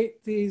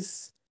create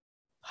these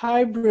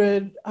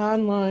hybrid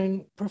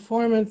online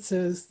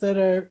performances that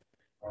are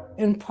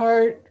in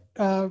part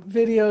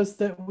videos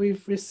that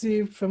we've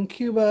received from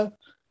Cuba,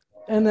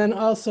 and then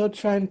also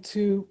trying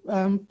to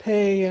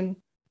pay and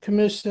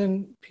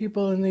commission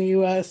people in the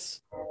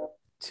US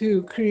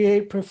to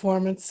create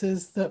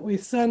performances that we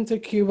send to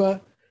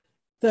Cuba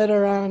that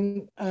are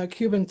on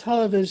Cuban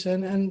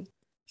television and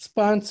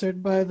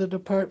sponsored by the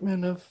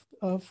Department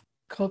of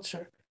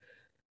Culture.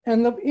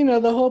 And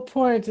the whole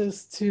point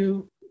is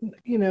to,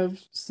 you know,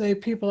 say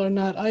people are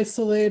not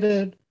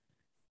isolated,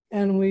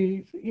 and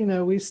we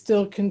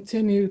still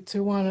continue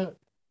to want to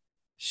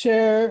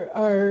share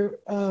our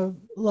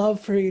love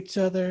for each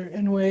other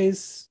in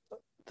ways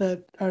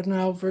that are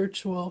now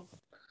virtual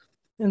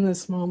in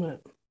this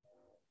moment.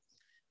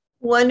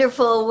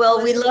 Wonderful.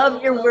 Well, we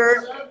love your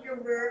work.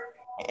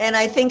 And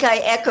I think I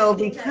echo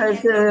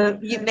because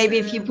maybe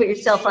if you put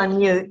yourself on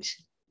mute.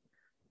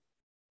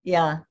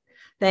 Yeah,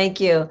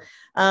 thank you.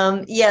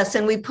 Yes,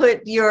 and we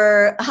put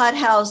your Hot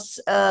House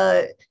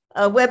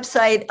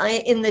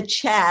website in the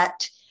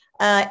chat.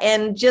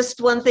 And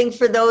just one thing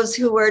for those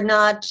who are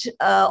not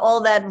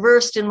all that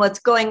versed in what's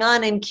going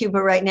on in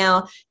Cuba right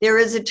now, there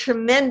is a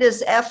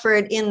tremendous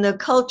effort in the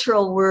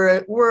cultural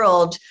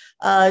world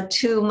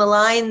to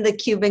malign the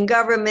Cuban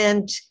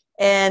government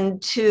and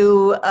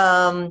to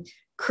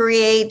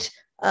create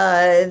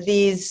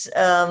these,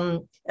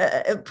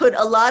 put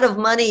a lot of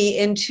money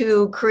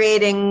into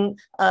creating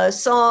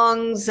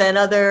songs and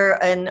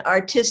other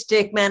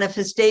artistic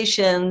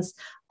manifestations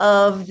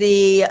of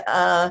the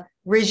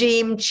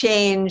regime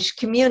change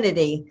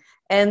community.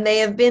 And they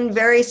have been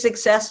very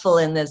successful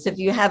in this. If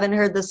you haven't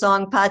heard the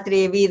song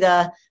Patria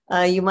Vida,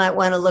 you might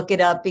want to look it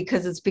up,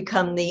 because it's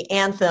become the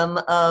anthem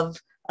of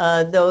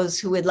those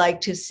who would like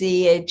to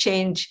see a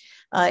change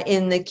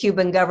in the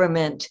Cuban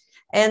government.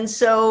 And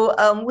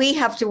so we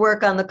have to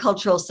work on the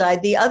cultural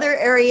side. The other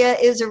area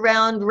is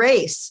around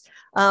race,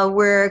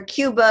 where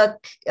Cuba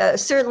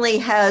certainly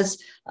has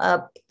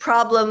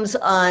problems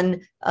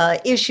on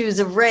issues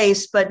of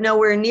race, but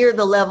nowhere near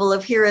the level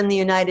of here in the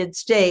United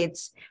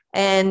States.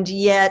 And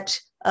yet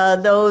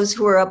those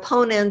who are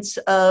opponents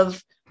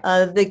of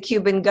the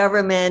Cuban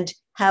government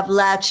have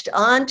latched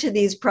on to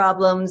these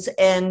problems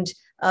and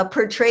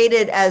portrayed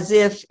it as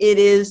if it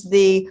is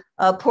the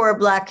poor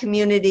Black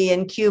community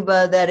in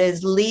Cuba that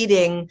is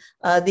leading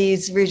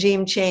these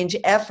regime change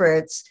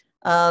efforts.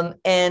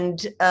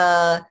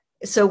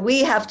 So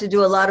we have to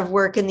do a lot of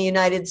work in the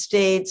United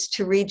States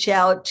to reach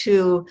out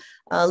to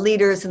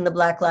leaders in the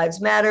Black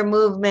Lives Matter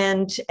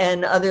movement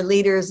and other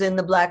leaders in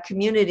the Black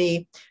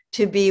community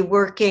to be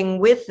working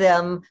with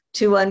them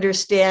to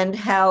understand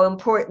how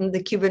important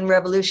the Cuban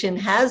Revolution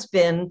has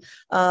been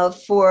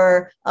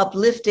for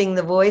uplifting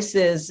the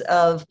voices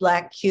of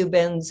Black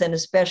Cubans, and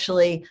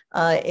especially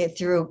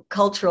through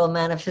cultural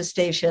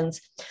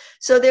manifestations.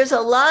 So there's a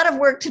lot of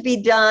work to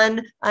be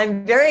done.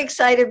 I'm very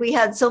excited we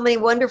had so many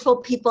wonderful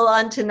people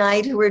on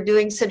tonight who are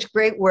doing such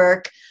great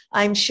work.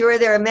 I'm sure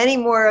there are many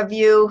more of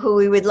you who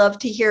we would love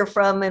to hear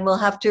from, and we'll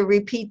have to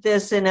repeat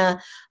this in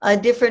a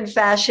different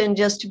fashion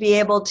just to be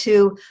able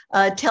to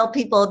tell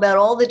people about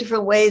all the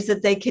different ways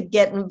that they could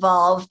get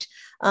involved.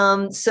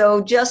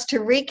 So just to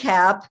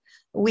recap,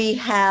 We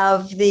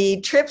have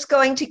the trips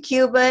going to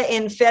Cuba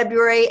in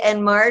February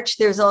and March.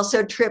 There's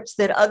also trips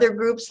that other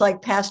groups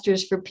like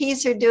Pastors for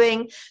Peace are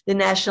doing, the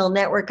National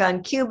Network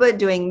on Cuba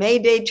doing May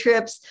Day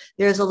trips.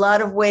 There's a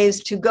lot of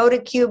ways to go to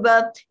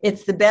Cuba.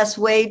 It's the best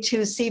way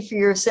to see for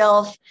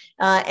yourself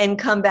and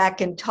come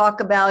back and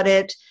talk about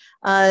it.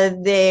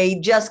 They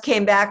just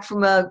came back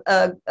from a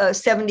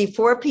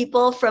 74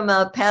 people from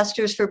a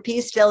Pastors for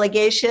Peace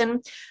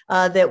delegation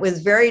that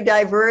was very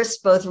diverse,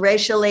 both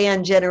racially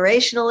and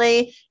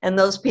generationally. And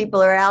those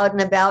people are out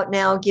and about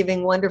now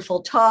giving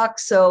wonderful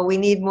talks. So we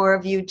need more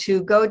of you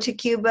to go to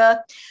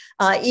Cuba.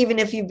 Even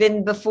if you've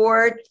been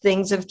before,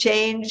 things have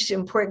changed.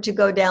 Important to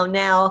go down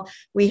now.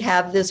 We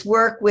have this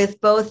work with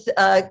both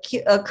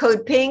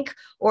CODEPINK,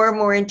 or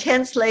more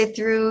intensely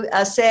through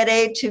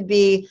SEDE, to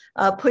be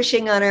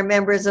pushing on our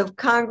members of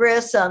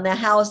Congress on the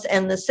House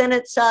and the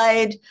Senate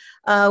side.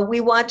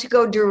 We want to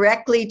go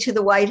directly to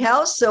the White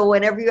House. So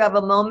whenever you have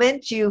a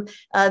moment, you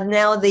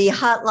now the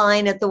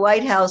hotline at the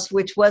White House,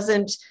 which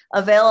wasn't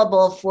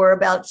available for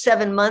about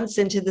 7 months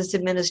into this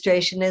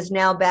administration, is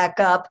now back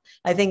up.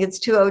 I think it's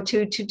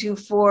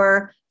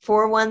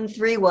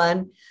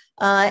 202-224-4131.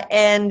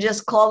 And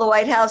just call the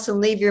White House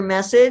and leave your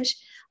message.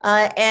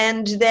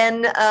 And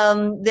then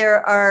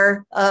there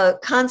are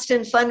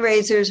constant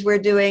fundraisers we're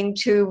doing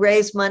to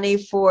raise money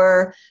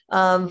for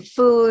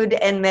food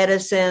and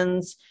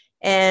medicines.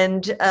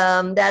 And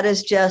that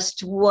is just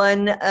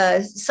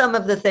some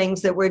of the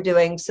things that we're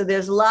doing. So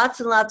there's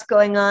lots and lots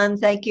going on.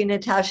 Thank you,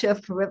 Natasha,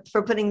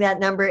 for putting that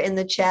number in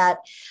the chat.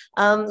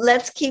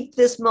 Let's keep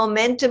this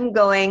momentum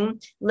going.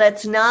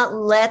 Let's not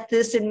let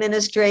this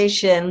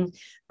administration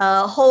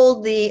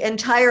hold the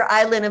entire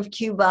island of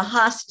Cuba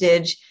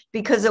hostage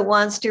because it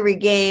wants to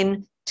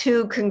regain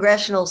 2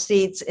 congressional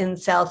seats in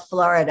South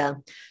Florida.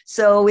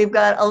 So we've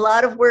got a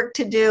lot of work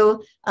to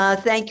do.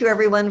 Thank you,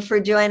 everyone, for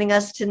joining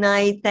us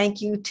tonight. Thank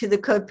you to the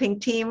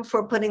CODEPINK team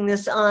for putting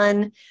this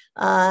on.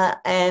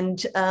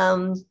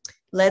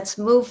 Let's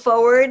move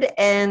forward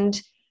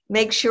and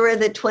make sure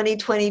that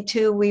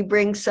 2022 we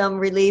bring some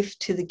relief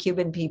to the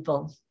Cuban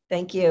people.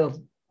 Thank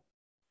you.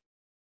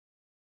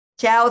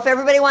 Ciao. If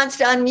everybody wants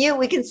to unmute,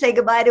 we can say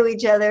goodbye to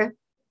each other.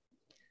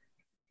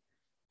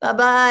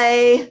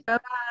 Bye-bye. Bye.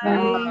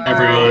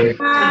 Everyone.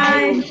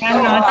 Bye.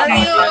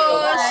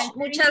 Adiós.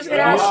 Muchas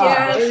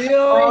gracias.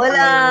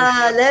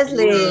 Hola,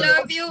 Leslie.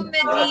 Love you,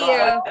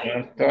 Medea.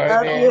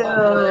 Love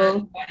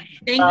you.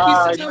 Thank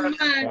you so much.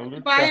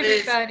 Bye,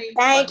 everybody.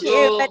 Thank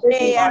you,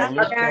 Medea.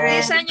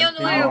 Feliz Año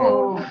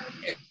Nuevo.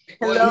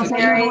 Hello,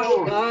 Mary.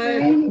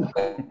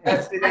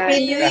 Happy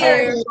New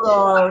Year.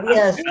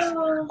 Yes.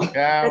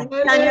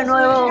 Feliz Año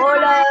Nuevo.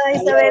 Hola,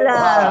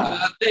 Isabela.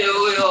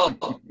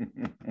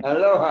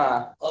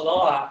 Aloha.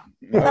 Aloha.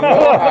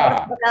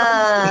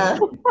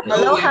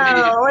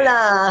 Aloha.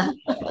 Hola.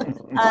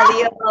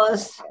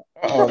 Adios.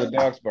 Oh, the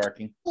dog's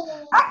barking.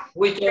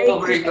 Thank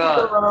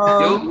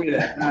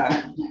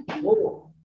you.